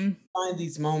 Find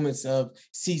these moments of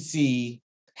Cece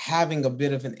having a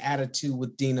bit of an attitude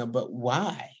with Dina, but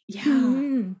why?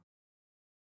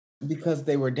 Because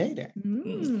they were dating.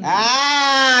 You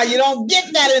don't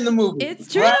get that in the movie.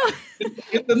 It's true. Right?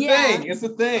 It's a thing. It's a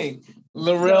thing.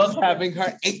 Laurel's having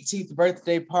her 18th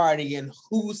birthday party, and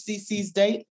who's Cece's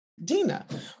date? Dina.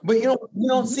 But you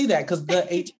don't see that because the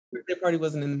 18th birthday party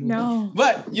wasn't in the movie. No.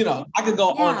 But I could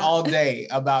go on all day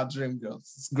about Dreamgirls.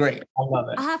 It's great. I love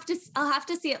it. I'll have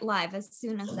to see it live as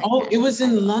soon as I can. It was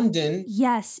in London.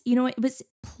 Yes. It was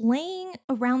playing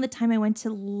around the time I went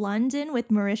to London with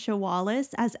Marisha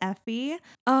Wallace as Effie.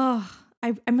 Oh,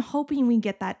 I'm hoping we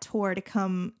get that tour to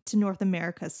come to North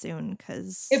America soon,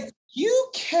 because if you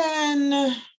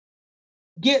can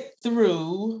get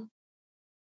through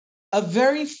a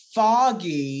very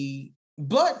foggy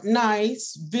but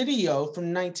nice video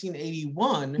from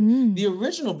 1981, the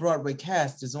original Broadway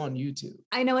cast is on YouTube.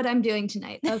 I know what I'm doing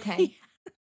tonight. Okay.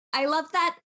 I love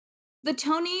that The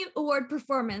Tony Award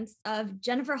performance of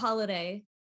Jennifer Holliday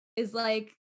is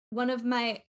like one of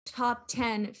my top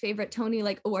 10 favorite Tony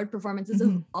like award performances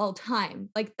of all time.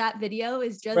 Like that video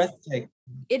is just breathtaking.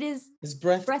 It's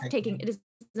breathtaking. It is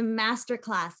a master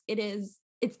class.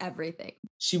 It's everything.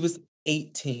 She was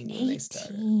 18 when they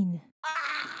started.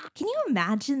 Can you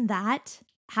imagine that?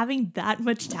 Having that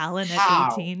much talent How?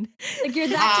 at 18. Like you're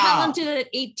that talented at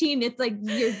 18. It's like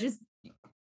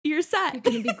you're set. You're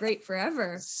gonna be great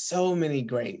forever. So many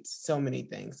greats, so many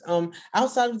things.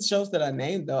 Outside of the shows that I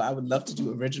named, though, I would love to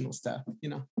do original stuff.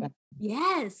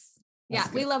 Yes. Yeah,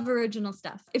 we love original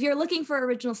stuff. If you're looking for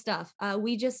original stuff,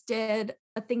 we just did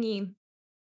a thingy.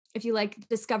 If you like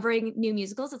discovering new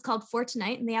musicals, it's called For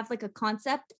Tonight, and they have like a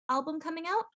concept album coming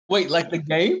out. Wait, like the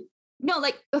game? No,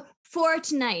 like For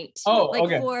Tonight. Oh, like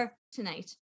okay. For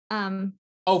Tonight. For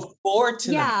Tonight.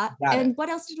 Yeah. Got and it. what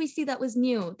else did we see that was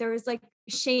new? There was like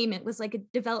Shame. It was like a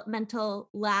developmental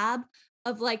lab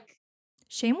of like.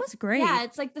 Shame was great. Yeah,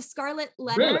 it's like the Scarlet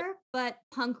Letter, Really? but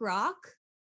punk rock.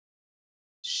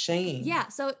 Shame. Yeah.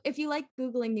 So if you like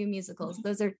Googling new musicals,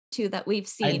 those are two that we've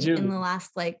I seen do. in the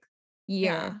last like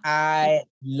year. I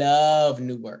love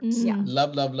new works. Yeah.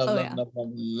 Love. Oh,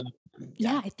 yeah.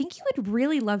 Yeah, I think you would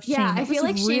really love Shame. Yeah, I It feel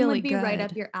was like Shame really would be right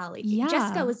good. up your alley. Yeah.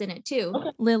 Jessica was in it too.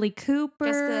 Okay. Lily Cooper.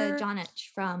 Jessica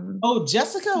Jonich from Oh,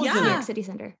 Jessica was in New Yeah. York it. City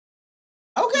Center.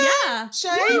 Okay. Yeah.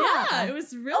 Shame. Yeah, it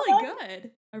was really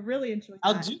good. I really enjoyed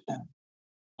I'll that. do that.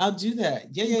 I'll do that.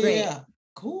 Yeah. Great.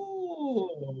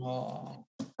 Cool.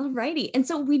 Alrighty. And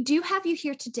so we do have you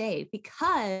here today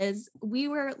because we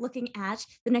were looking at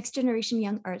the Next Generation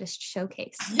Young Artist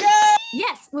Showcase. Yay!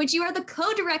 Yes, which you are the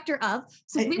co-director of.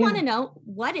 So I we am. want to know,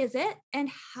 what is it and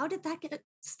how did that get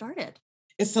started?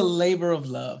 It's a labor of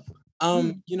love.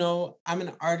 I'm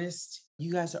an artist.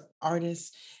 You guys are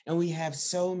artists, and we have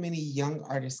so many young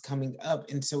artists coming up.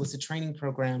 And so it's a training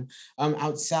program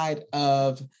outside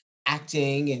of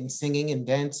acting and singing and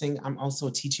dancing. I'm also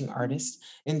a teaching artist.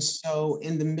 And so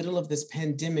in the middle of this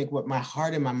pandemic, what my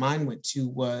heart and my mind went to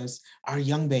was our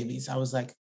young babies. I was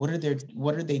like, what are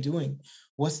they doing?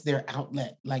 What's their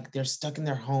outlet? Like they're stuck in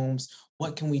their homes.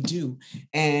 What can we do?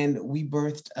 And we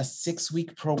birthed a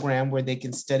 6-week program where they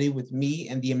can study with me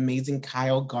and the amazing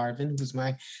Kyle Garvin, who's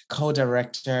my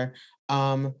co-director,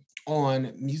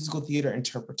 on musical theater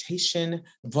interpretation,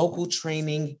 vocal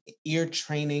training, ear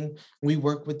training. We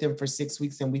work with them for 6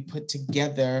 weeks and we put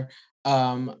together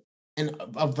a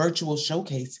virtual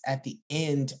showcase at the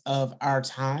end of our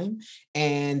time.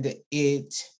 And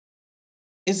it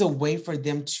is a way for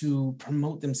them to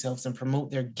promote themselves and promote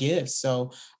their gifts.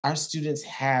 So our students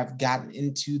have gotten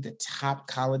into the top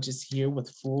colleges here with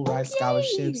full ride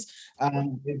scholarships.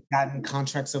 They've gotten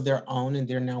contracts of their own and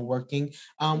they're now working.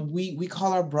 We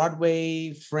call our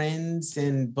Broadway friends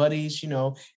and buddies,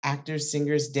 actors,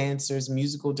 singers, dancers,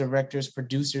 musical directors,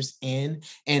 producers in,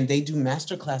 and they do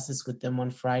master classes with them on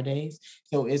Fridays.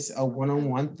 So it's a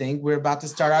one-on-one thing. We're about to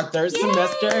start our third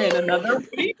semester in another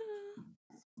week.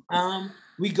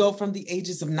 We go from the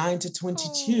ages of 9 to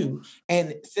 22.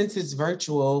 And since it's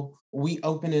virtual, we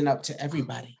open it up to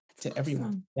everybody, to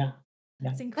everyone. Yeah.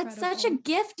 That's incredible. That's such a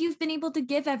gift you've been able to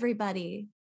give everybody.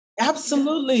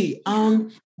 Absolutely.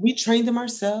 We train them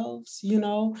ourselves,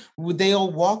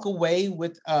 they'll walk away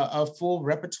with a full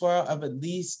repertoire of at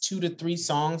least 2 to 3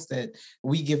 songs that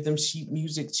we give them sheet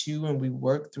music to, and we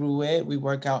work through it. We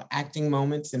work out acting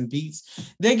moments and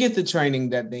beats. They get the training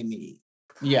that they need.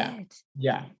 Yeah.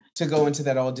 To go into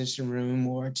that audition room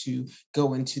or to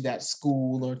go into that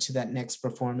school or to that next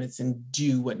performance and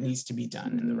do what needs to be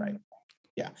done in the right way.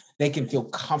 Yeah, they can feel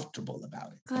comfortable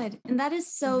about it. Good. And that is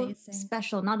so Amazing.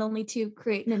 special, not only to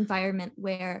create an environment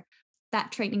where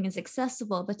that training is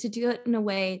accessible, but to do it in a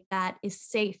way that is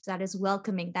safe, that is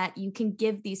welcoming, that you can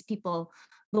give these people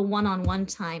the one-on-one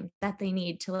time that they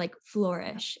need to like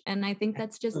flourish. And I think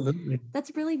that's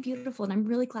really beautiful. And I'm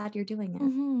really glad you're doing it.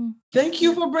 Thank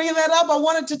you for bringing that up. I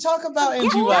wanted to talk about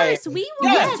NGY. Yes, we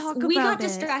want to talk about we got it.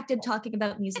 distracted talking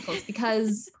about musicals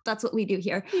because that's what we do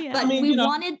here. Yeah. But we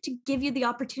wanted to give you the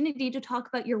opportunity to talk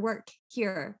about your work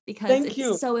here because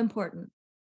it's so important.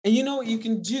 And you know what you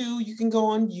can do? You can go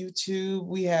on YouTube.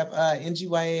 We have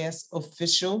NGYAS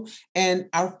official, and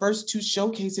our first 2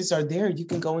 showcases are there. You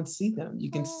can go and see them.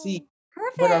 You can see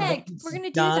what our Perfect. babies We're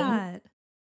going to have do done. that.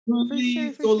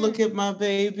 Please For go sure. look at my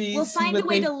babies. We'll see find a what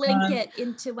way to they've link done. it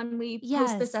into when we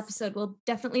post this Yes. episode. We'll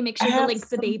definitely make sure to link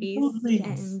the babies Absolutely.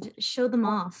 and show them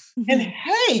off. And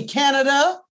hey,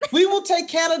 Canada, we will take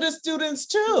Canada students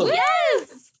too.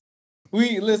 Yes.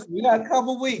 We got a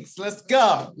couple weeks. Let's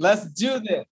go. Let's do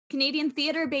this. Canadian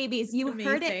theater babies, you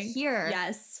heard it Amazing. here.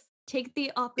 Yes. Take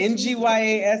the opportunity.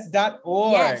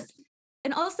 NGYAS.org. Yes.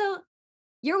 And also,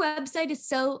 Your website is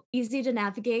so easy to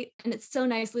navigate and it's so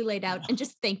nicely laid out. And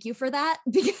just thank you for that,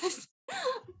 because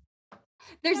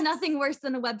there's nothing worse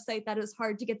than a website that is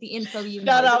hard to get the info you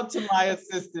Shout need. out to my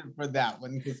assistant for that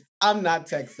one, because I'm not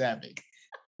tech savvy.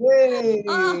 Yay!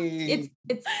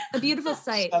 It's a beautiful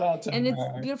site. Shout out to and her.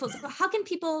 It's beautiful. So how can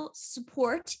people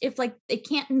support if like they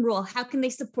can't enroll? How can they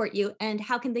support you, and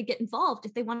how can they get involved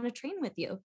if they want to train with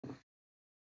you?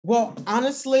 Well,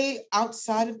 honestly,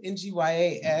 outside of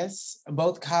NGYAS,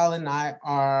 both Kyle and I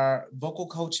are vocal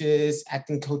coaches,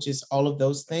 acting coaches, all of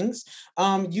those things.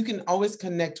 You can always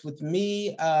connect with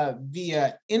me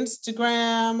via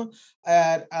Instagram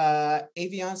at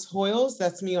Aviance Hoyles.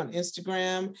 That's me on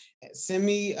Instagram. Send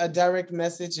me a direct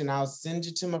message and I'll send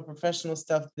you to my professional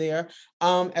stuff there.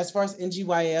 As far as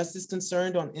NGYAS is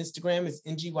concerned, on Instagram, it's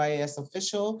NGYAS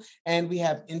Official, and we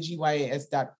have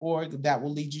ngyas.org. That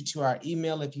will lead you to our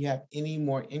email if you have any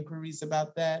more inquiries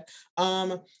about that.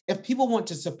 If people want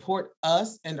to support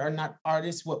us and are not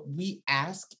artists, what we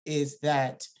ask is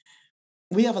that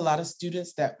we have a lot of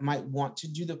students that might want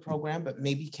to do the program, but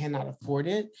maybe cannot afford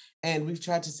it. And we've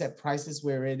tried to set prices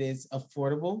where it is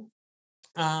affordable.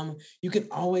 You can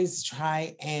always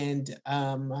try and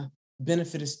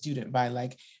benefit a student by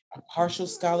like a partial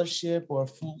scholarship or a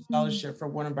full scholarship for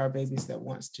one of our babies that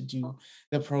wants to do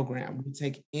the program. We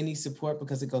take any support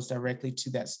because it goes directly to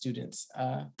that student's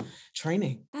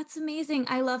training. That's amazing.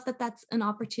 I love that that's an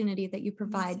opportunity that you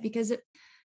provide, Amazing. because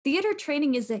theater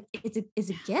training is a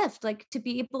gift. Like, to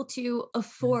be able to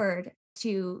afford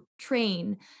to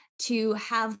train, to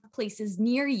have places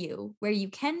near you where you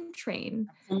can train.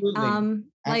 Absolutely.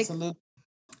 Like, Absolutely.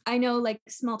 I know, like,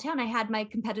 small town, I had my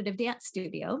competitive dance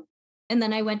studio, and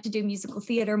then I went to do musical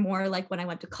theater more like when I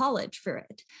went to college for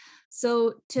it.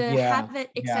 So to have it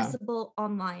accessible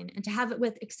online and to have it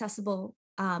with accessible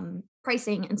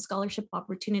pricing and scholarship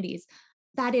opportunities,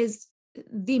 that is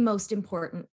the most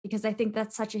important, because I think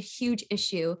that's such a huge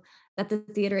issue that the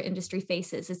theater industry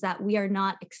faces, is that we are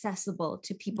not accessible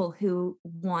to people who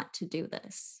want to do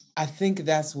this. I think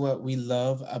that's what we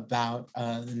love about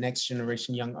the Next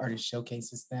Generation Young Artist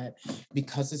Showcase, is that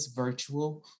because it's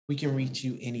virtual, we can reach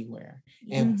you anywhere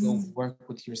and we'll work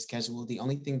with your schedule. The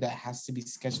only thing that has to be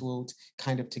scheduled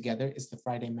kind of together is the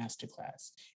Friday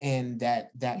Masterclass, and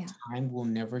that time will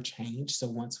never change. So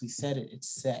once we set it, it's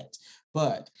set.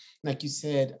 But like you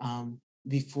said,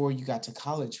 before you got to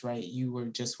college, right? You were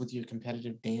just with your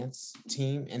competitive dance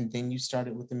team, and then you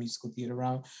started with the musical theater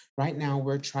route. Right now,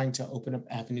 we're trying to open up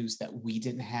avenues that we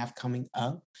didn't have coming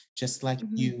up, just like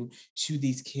you, to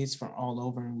these kids from all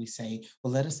over. And we say,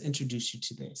 well, let us introduce you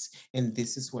to this. And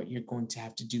this is what you're going to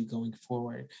have to do going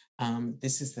forward.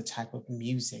 This is the type of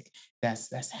music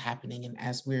that's happening. And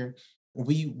as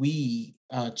we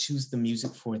choose the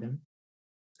music for them.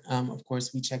 Of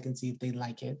course, we check and see if they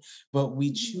like it, but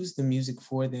we choose the music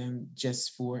for them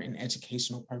just for an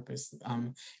educational purpose.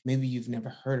 Maybe you've never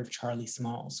heard of Charlie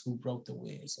Smalls, who wrote The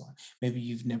Wiz, or maybe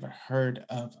you've never heard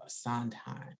of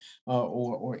Sondheim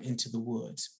or Into the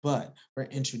Woods, but we're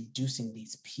introducing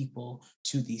these people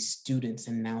to these students,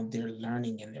 and now they're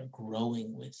learning and they're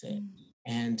growing with it.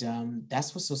 And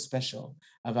that's what's so special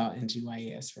about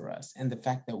NGYS for us. And the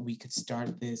fact that we could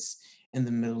start this in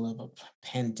the middle of a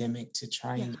pandemic to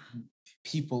try and give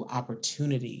people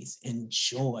opportunities and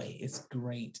joy is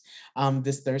great.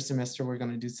 This third semester, we're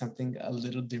going to do something a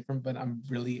little different, but I'm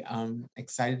really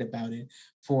excited about it.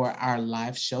 For our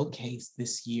live showcase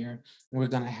this year, we're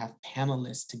going to have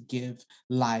panelists to give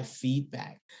live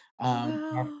feedback.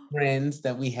 Our friends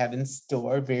that we have in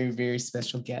store, very, very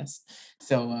special guests.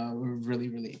 So we're really,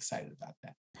 really excited about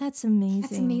that. That's amazing.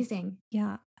 That's amazing.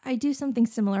 Yeah. I do something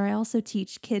similar. I also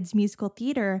teach kids musical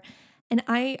theater, and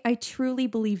I truly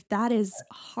believe that is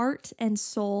heart and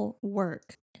soul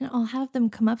work. And I'll have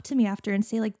them come up to me after and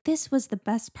say, like, this was the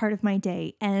best part of my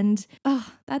day. And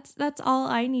that's all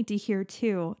I need to hear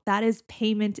too. That is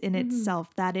payment in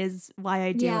itself. That is why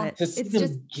I do it. To see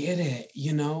them get it,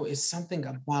 it's something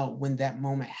about when that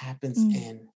moment happens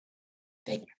and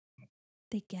they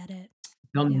get it.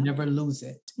 They'll never lose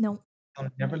it. No. They'll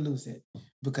never lose it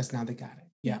because now they got it.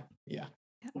 Yeah.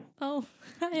 Oh,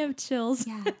 I have chills.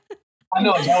 Yeah. I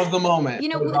know, that was the moment.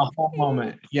 It was the whole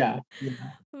moment. Yeah.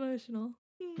 Emotional.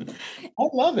 I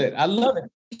love it.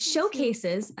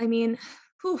 Showcases. I mean,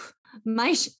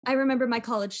 I remember my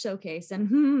college showcase,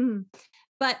 and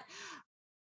but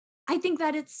I think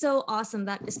that it's so awesome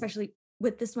that, especially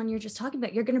with this one you're just talking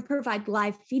about, you're going to provide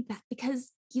live feedback,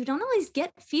 because you don't always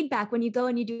get feedback when you go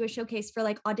and you do a showcase for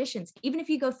like auditions. Even if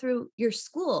you go through your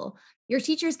school, your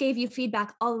teachers gave you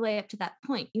feedback all the way up to that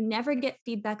point. You never get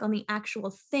feedback on the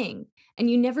actual thing, and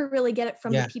you never really get it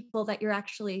from the people that you're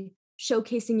actually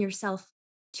showcasing yourself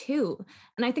too.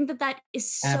 And I think that that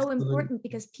is so Absolutely. important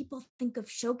because people think of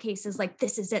showcases like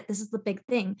this is it, this is the big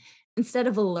thing, instead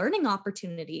of a learning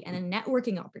opportunity and a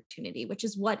networking opportunity, which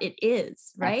is what it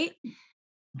is, right?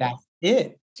 That's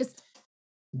it. Just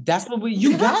That's what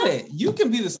you got it. You can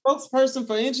be the spokesperson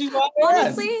for NGYS.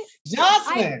 honestly,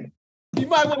 Jocelyn, you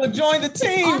might want to join the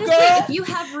team, honestly, girl. if you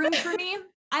have room for me,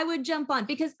 I would jump on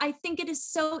because I think it is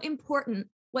so important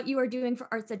what you are doing for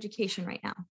arts education right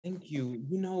now. Thank you.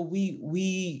 You know,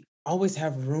 we always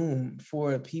have room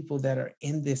for people that are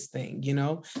in this thing, you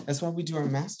know? That's why we do our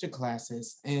master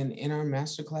classes. And in our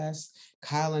master class,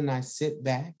 Kyle and I sit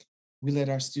back, we let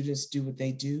our students do what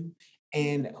they do,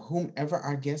 and whomever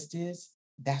our guest is,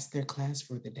 that's their class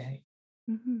for the day.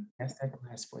 That's their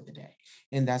class for the day.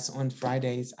 And that's on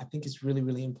Fridays. I think it's really,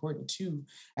 really important too,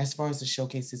 as far as the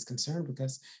showcase is concerned,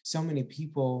 because so many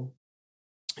people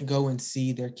go and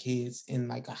see their kids in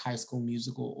like a high school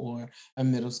musical or a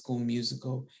middle school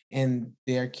musical, and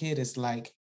their kid is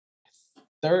like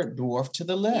third dwarf to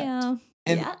the left. Yeah.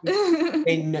 And, Yeah.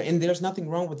 and there's nothing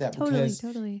wrong with that because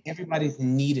Totally. everybody's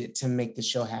needed to make the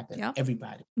show happen. Yep.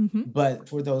 Everybody. Mm-hmm. But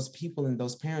for those people and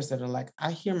those parents that are like,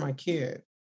 I hear my kid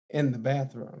in the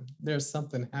bathroom, there's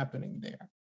something happening there.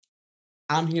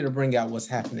 I'm here to bring out what's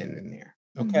happening in there.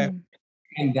 Okay. Mm-hmm.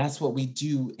 And that's what we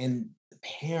do. And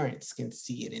parents can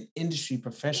see it and industry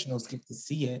professionals get to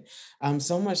see it.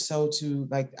 So much so to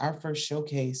like our first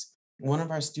showcase, one of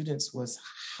our students was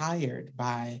hired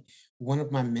by one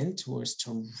of my mentors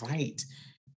to write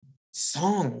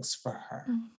songs for her.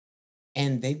 Oh.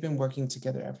 And they've been working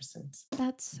together ever since.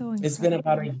 That's so incredible. It's been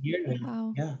about a year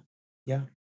now. Wow. Yeah.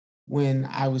 When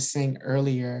I was saying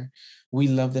earlier, we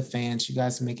love the fans. You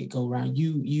guys make it go round.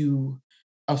 You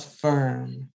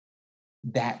affirm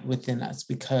that within us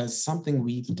because something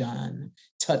we've done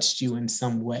touched you in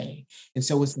some way. And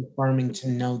so it's affirming to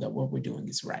know that what we're doing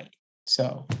is right.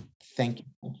 So thank you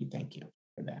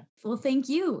for that. Well, thank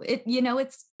you.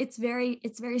 It's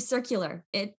very circular.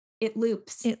 It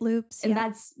loops. It loops. And yeah.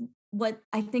 that's what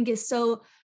I think is so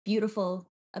beautiful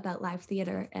about live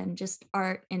theater and just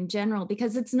art in general,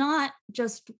 because it's not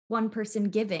just one person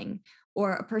giving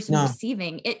or a person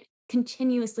receiving. It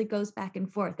continuously goes back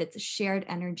and forth. It's a shared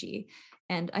energy.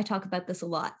 And I talk about this a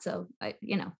lot. So I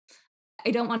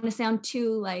don't want to sound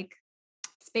too like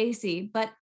spacey,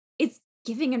 but it's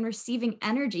giving and receiving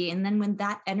energy. And then when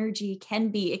that energy can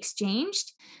be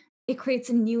exchanged, it creates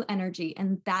a new energy.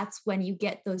 And that's when you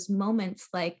get those moments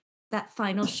like that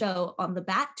final show on the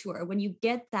Bat Tour, when you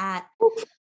get that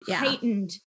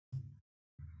heightened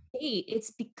state.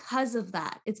 It's because of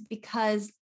that. It's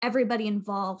because everybody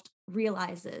involved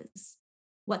realizes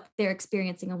what they're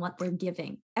experiencing and what they're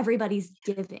giving. Everybody's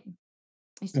giving.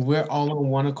 We're all on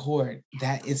one accord.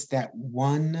 That is that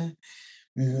one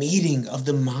meeting of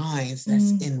the minds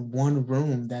that's in one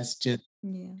room. That's just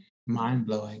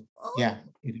mind-blowing. Yeah,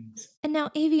 it is. And now,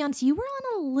 Aviance, you were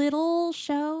on a little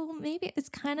show, maybe it's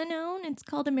kind of known. It's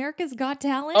called America's Got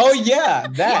Talent. Oh, yeah,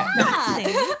 that.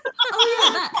 That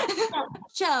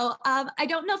show. I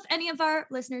don't know if any of our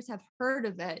listeners have heard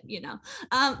of it,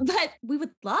 but we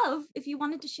would love if you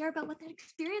wanted to share about what that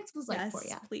experience was like for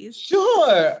you. Please.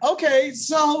 Sure. Okay.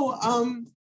 So,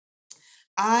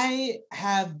 I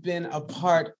have been a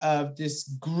part of this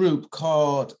group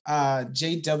called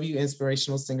JW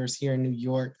Inspirational Singers here in New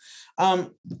York.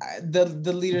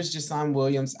 The leader is Jason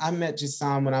Williams. I met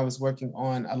Jason when I was working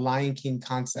on a Lion King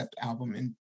concept album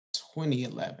in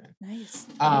 2011. Nice.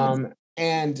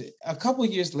 And a couple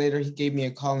of years later, he gave me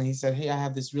a call and he said, hey, I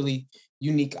have this really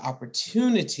unique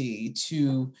opportunity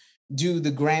to do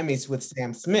the Grammys with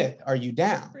Sam Smith. Are you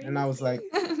down? Crazy. And I was like,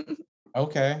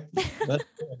 okay, let's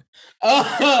do it.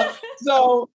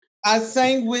 So I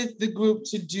sang with the group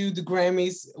to do the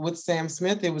Grammys with Sam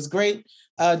Smith. It was great.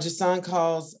 Jason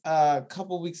calls a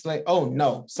couple weeks later. Oh,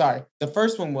 no, sorry. The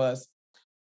first one was,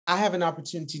 I have an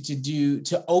opportunity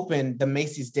to open the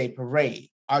Macy's Day Parade.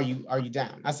 Are you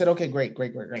down? I said, okay, great.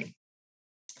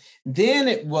 Then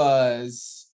it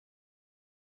was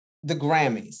the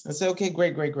Grammys. I said, okay,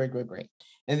 great.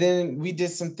 And then we did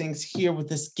some things here with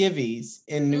the Skivvies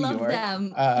in New York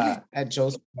at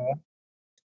Joe's Club.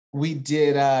 We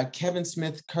did Kevin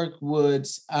Smith,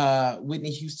 Kirkwood's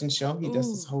Whitney Houston show. He does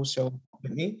this whole show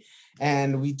with me.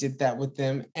 And we did that with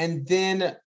them. And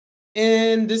then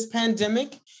in this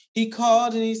pandemic, he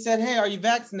called and he said, hey, are you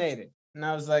vaccinated? And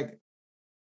I was like,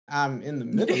 I'm in the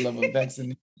middle of a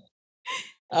vaccination.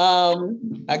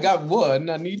 I got one,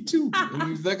 I need two. And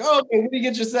he was like, oh, okay, when do you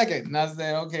get your second? And I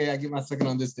said, okay, I get my second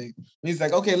on this day. And he's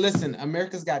like, okay, listen,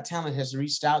 America's Got Talent has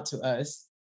reached out to us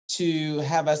to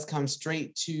have us come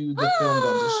straight to the film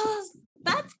auditions.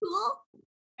 That's cool.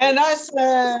 And I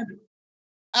said,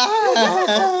 I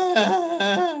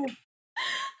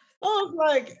was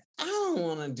like, I don't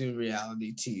want to do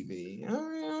reality TV.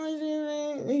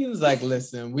 He was like,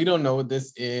 listen, we don't know what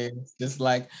this is. Just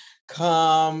like,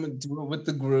 come do it with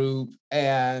the group,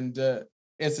 and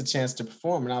it's a chance to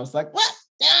perform. And I was like, what?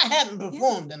 I haven't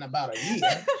performed in about a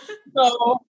year.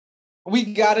 So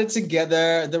we got it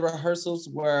together. The rehearsals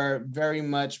were very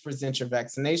much present your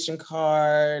vaccination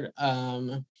card.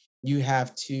 You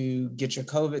have to get your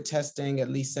COVID testing at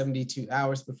least 72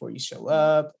 hours before you show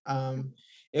up.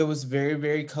 It was very,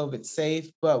 very COVID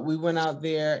safe, but we went out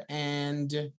there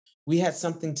and we had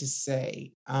something to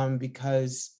say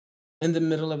because in the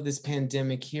middle of this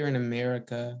pandemic here in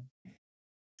America,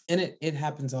 and it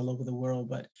happens all over the world,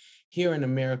 but here in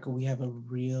America, we have a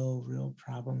real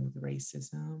problem with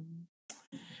racism.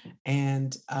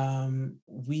 And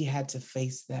we had to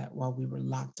face that while we were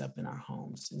locked up in our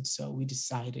homes. And so we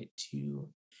decided to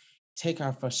take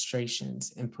our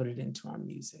frustrations and put it into our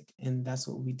music. And that's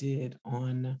what we did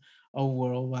on a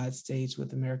worldwide stage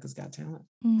with America's Got Talent.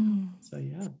 So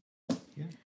yeah.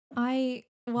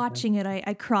 Watching it,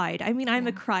 I cried. I mean, I'm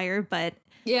a crier, but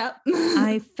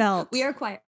I felt we are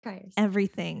criers.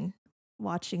 Everything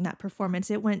watching that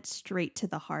performance. It went straight to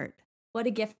the heart. What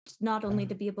a gift, not only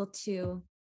to be able to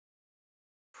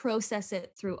process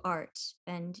it through art.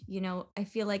 And, I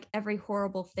feel like every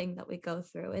horrible thing that we go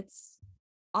through, it's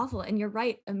awful. And you're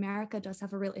right, America does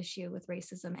have a real issue with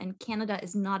racism, and Canada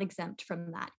is not exempt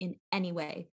from that in any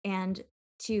way. And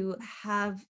to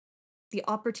have the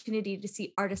opportunity to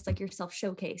see artists like yourself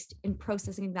showcased in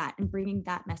processing that and bringing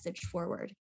that message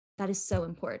forward, that is so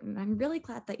important. I'm really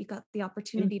glad that you got the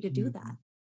opportunity to do that.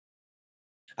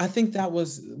 I think that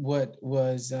was what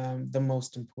was the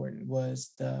most important,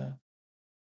 was the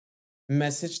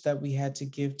message that we had to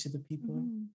give to the people,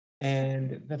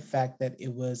 and the fact that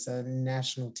it was a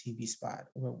national TV spot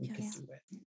where we could do it.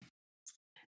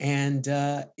 And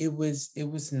it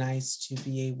was nice to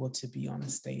be able to be on a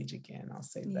stage again. I'll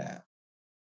say that.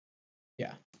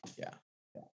 Yeah.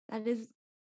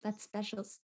 That's special,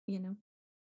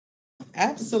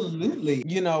 Absolutely.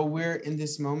 We're in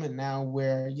this moment now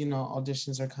where,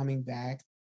 auditions are coming back.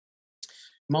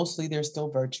 Mostly they're still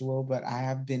virtual, but I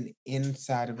have been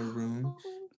inside of a room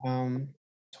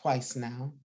twice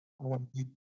now. I want to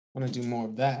do more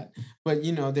of that. But,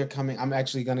 they're coming. I'm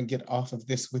actually going to get off of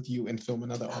this with you and film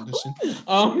another audition.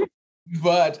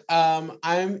 But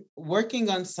I'm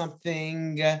working on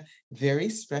something very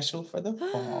special for the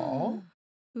fall.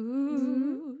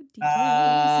 Ooh,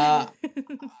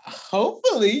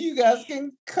 hopefully you guys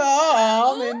can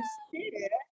come and see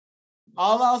it.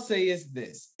 All I'll say is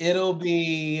this: it'll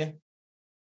be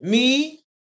me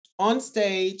on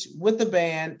stage with the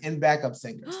band and backup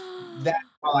singers. That's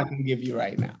all I can give you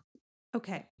right now.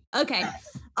 Okay.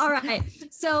 All right.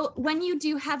 So when you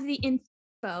do have the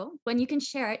info, when you can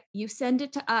share it, you send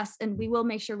it to us and we will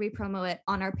make sure we promo it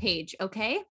on our page.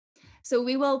 Okay. So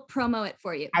we will promo it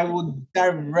for you. I will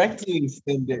directly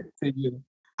send it to you.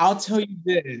 I'll tell you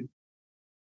this.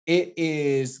 It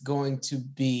is going to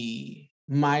be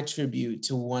my tribute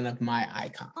to one of my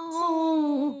icons.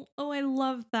 Oh, I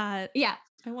love that. Yeah.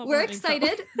 We're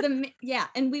excited.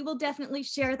 And we will definitely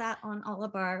share that on all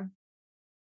of our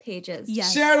pages.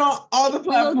 Yes. Share it on all the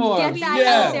platforms. We'll get that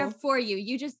out there for you.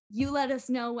 You let us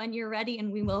know when you're ready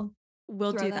and we'll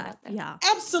do that. Yeah.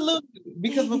 Absolutely.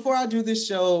 Because before I do this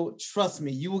show, trust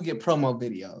me, you will get promo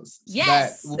videos.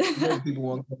 Yes. That people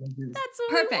won't do. That's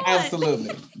what perfect.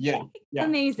 Absolutely. Yeah.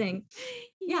 Amazing.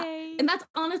 Yay. Yeah. And that's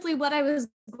honestly what I was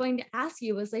going to ask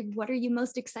you, was like, what are you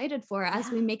most excited for as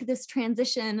we make this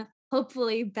transition,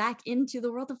 hopefully back into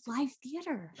the world of live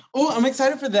theater? Oh, I'm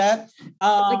excited for that.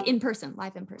 Like live in person.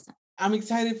 I'm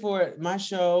excited for my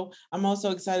show. I'm also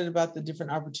excited about the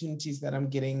different opportunities that I'm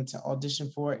getting to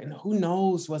audition for. And who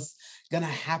knows what's going to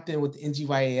happen with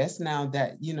NGYAS now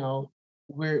that,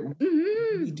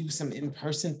 we do some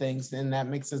in-person things, and that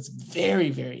makes us very,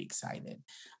 very excited.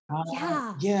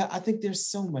 I think there's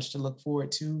so much to look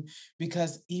forward to,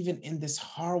 because even in this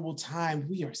horrible time,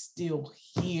 we are still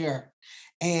here.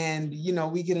 And,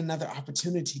 we get another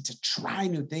opportunity to try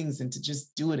new things and to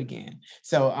just do it again.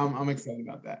 So I'm excited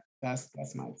about that. That's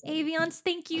my excitement. Aviance,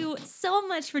 thank you so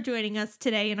much for joining us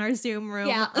today in our Zoom room.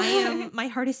 Yeah. My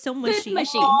heart is so mushy.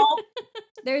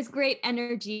 There's great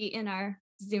energy in our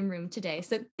Zoom room today.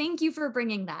 So thank you for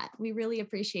bringing that. We really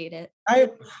appreciate it. I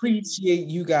appreciate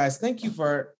you guys. Thank you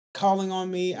for calling on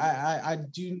me. I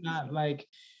do not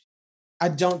I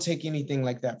don't take anything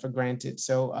like that for granted.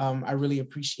 So I really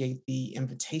appreciate the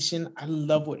invitation. I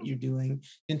love what you're doing.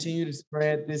 Continue to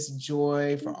spread this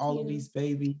joy for all of these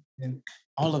babies and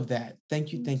all of that.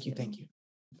 Thank you.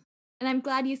 And I'm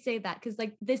glad you say that, because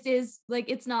like this is like,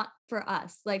 it's not for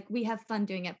us. Like we have fun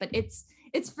doing it, but it's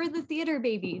for the theater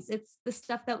babies. It's the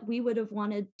stuff that we would have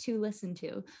wanted to listen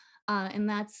to. And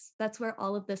that's where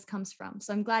all of this comes from.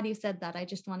 So I'm glad you said that. I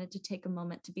just wanted to take a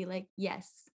moment to be like, yes,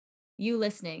 you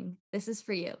listening, this is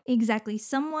for you. Exactly.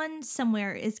 Someone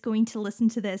somewhere is going to listen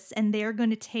to this and they're going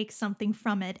to take something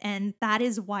from it. And that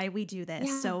is why we do this.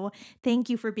 Yeah. So thank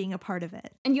you for being a part of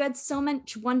it. And you had so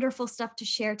much wonderful stuff to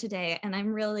share today. And I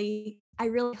really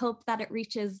hope that it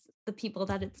reaches the people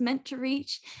that it's meant to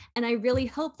reach. And I really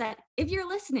hope that if you're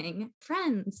listening,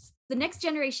 friends, the Next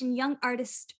Generation Young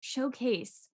Artist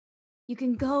Showcase, you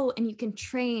can go and you can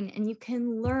train and you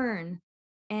can learn.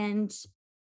 And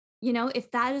you know, if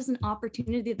that is an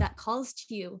opportunity that calls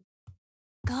to you,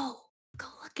 go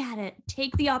look at it.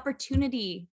 Take the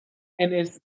opportunity. And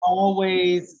it's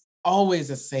always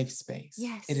a safe space.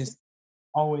 Yes. It is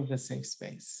always a safe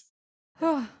space.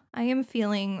 I am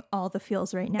feeling all the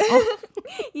feels right now.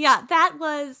 Yeah, that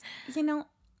was, you know,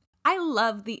 I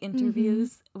love the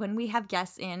interviews when we have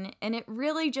guests in, and it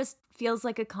really just feels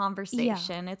like a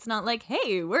conversation. Yeah. It's not like,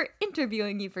 hey, we're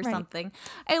interviewing you for something.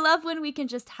 I love when we can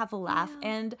just have a laugh. Yeah.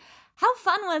 And how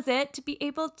fun was it to be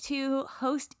able to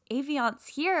host Aviance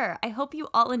here? I hope you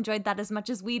all enjoyed that as much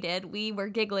as we did. We were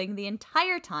giggling the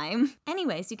entire time.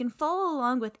 Anyways, you can follow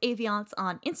along with Aviance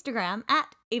on Instagram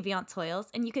at Aviance Hoyles,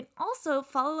 and you can also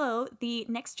follow the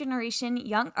Next Generation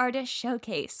Young Artist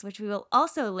Showcase, which we will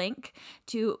also link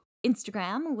to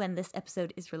Instagram when this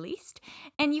episode is released,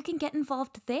 and you can get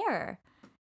involved there.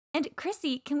 And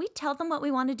Chrissy, can we tell them what we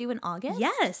want to do in August?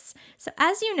 Yes. So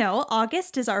as you know,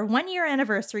 August is our 1-year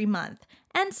anniversary month.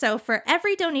 And so for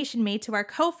every donation made to our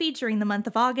Ko-fi during the month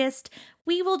of August,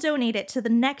 we will donate it to the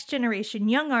Next Generation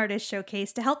Young Artist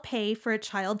Showcase to help pay for a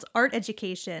child's art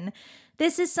education.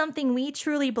 This is something we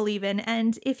truly believe in,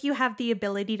 and if you have the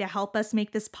ability to help us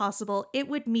make this possible, it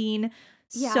would mean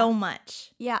so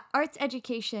much. Yeah, arts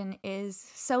education is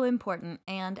so important.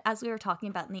 And as we were talking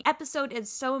about in the episode,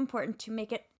 it's so important to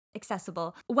make it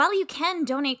accessible. While you can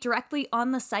donate directly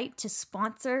on the site to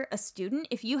sponsor a student,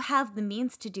 if you have the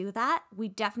means to do that, we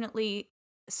definitely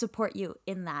support you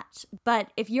in that.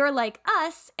 But if you're like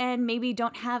us and maybe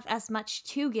don't have as much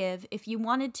to give, if you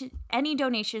wanted to any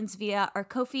donations via our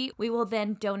Ko-fi, we will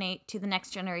then donate to the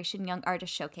Next Generation Young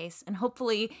Artist Showcase. And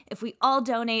hopefully, if we all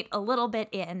donate a little bit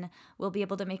in, we'll be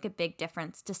able to make a big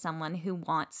difference to someone who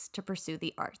wants to pursue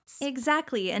the arts.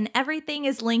 Exactly. And everything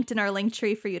is linked in our link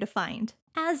tree for you to find.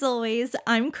 As always,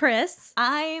 I'm Chris.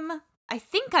 I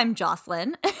think I'm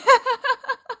Jocelyn.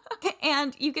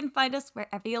 And you can find us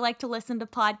wherever you like to listen to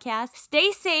podcasts.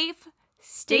 Stay safe,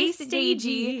 stay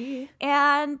stagey,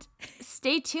 and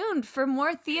stay tuned for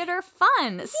more theater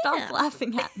fun. Stop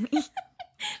laughing at me.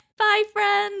 Bye,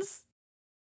 friends.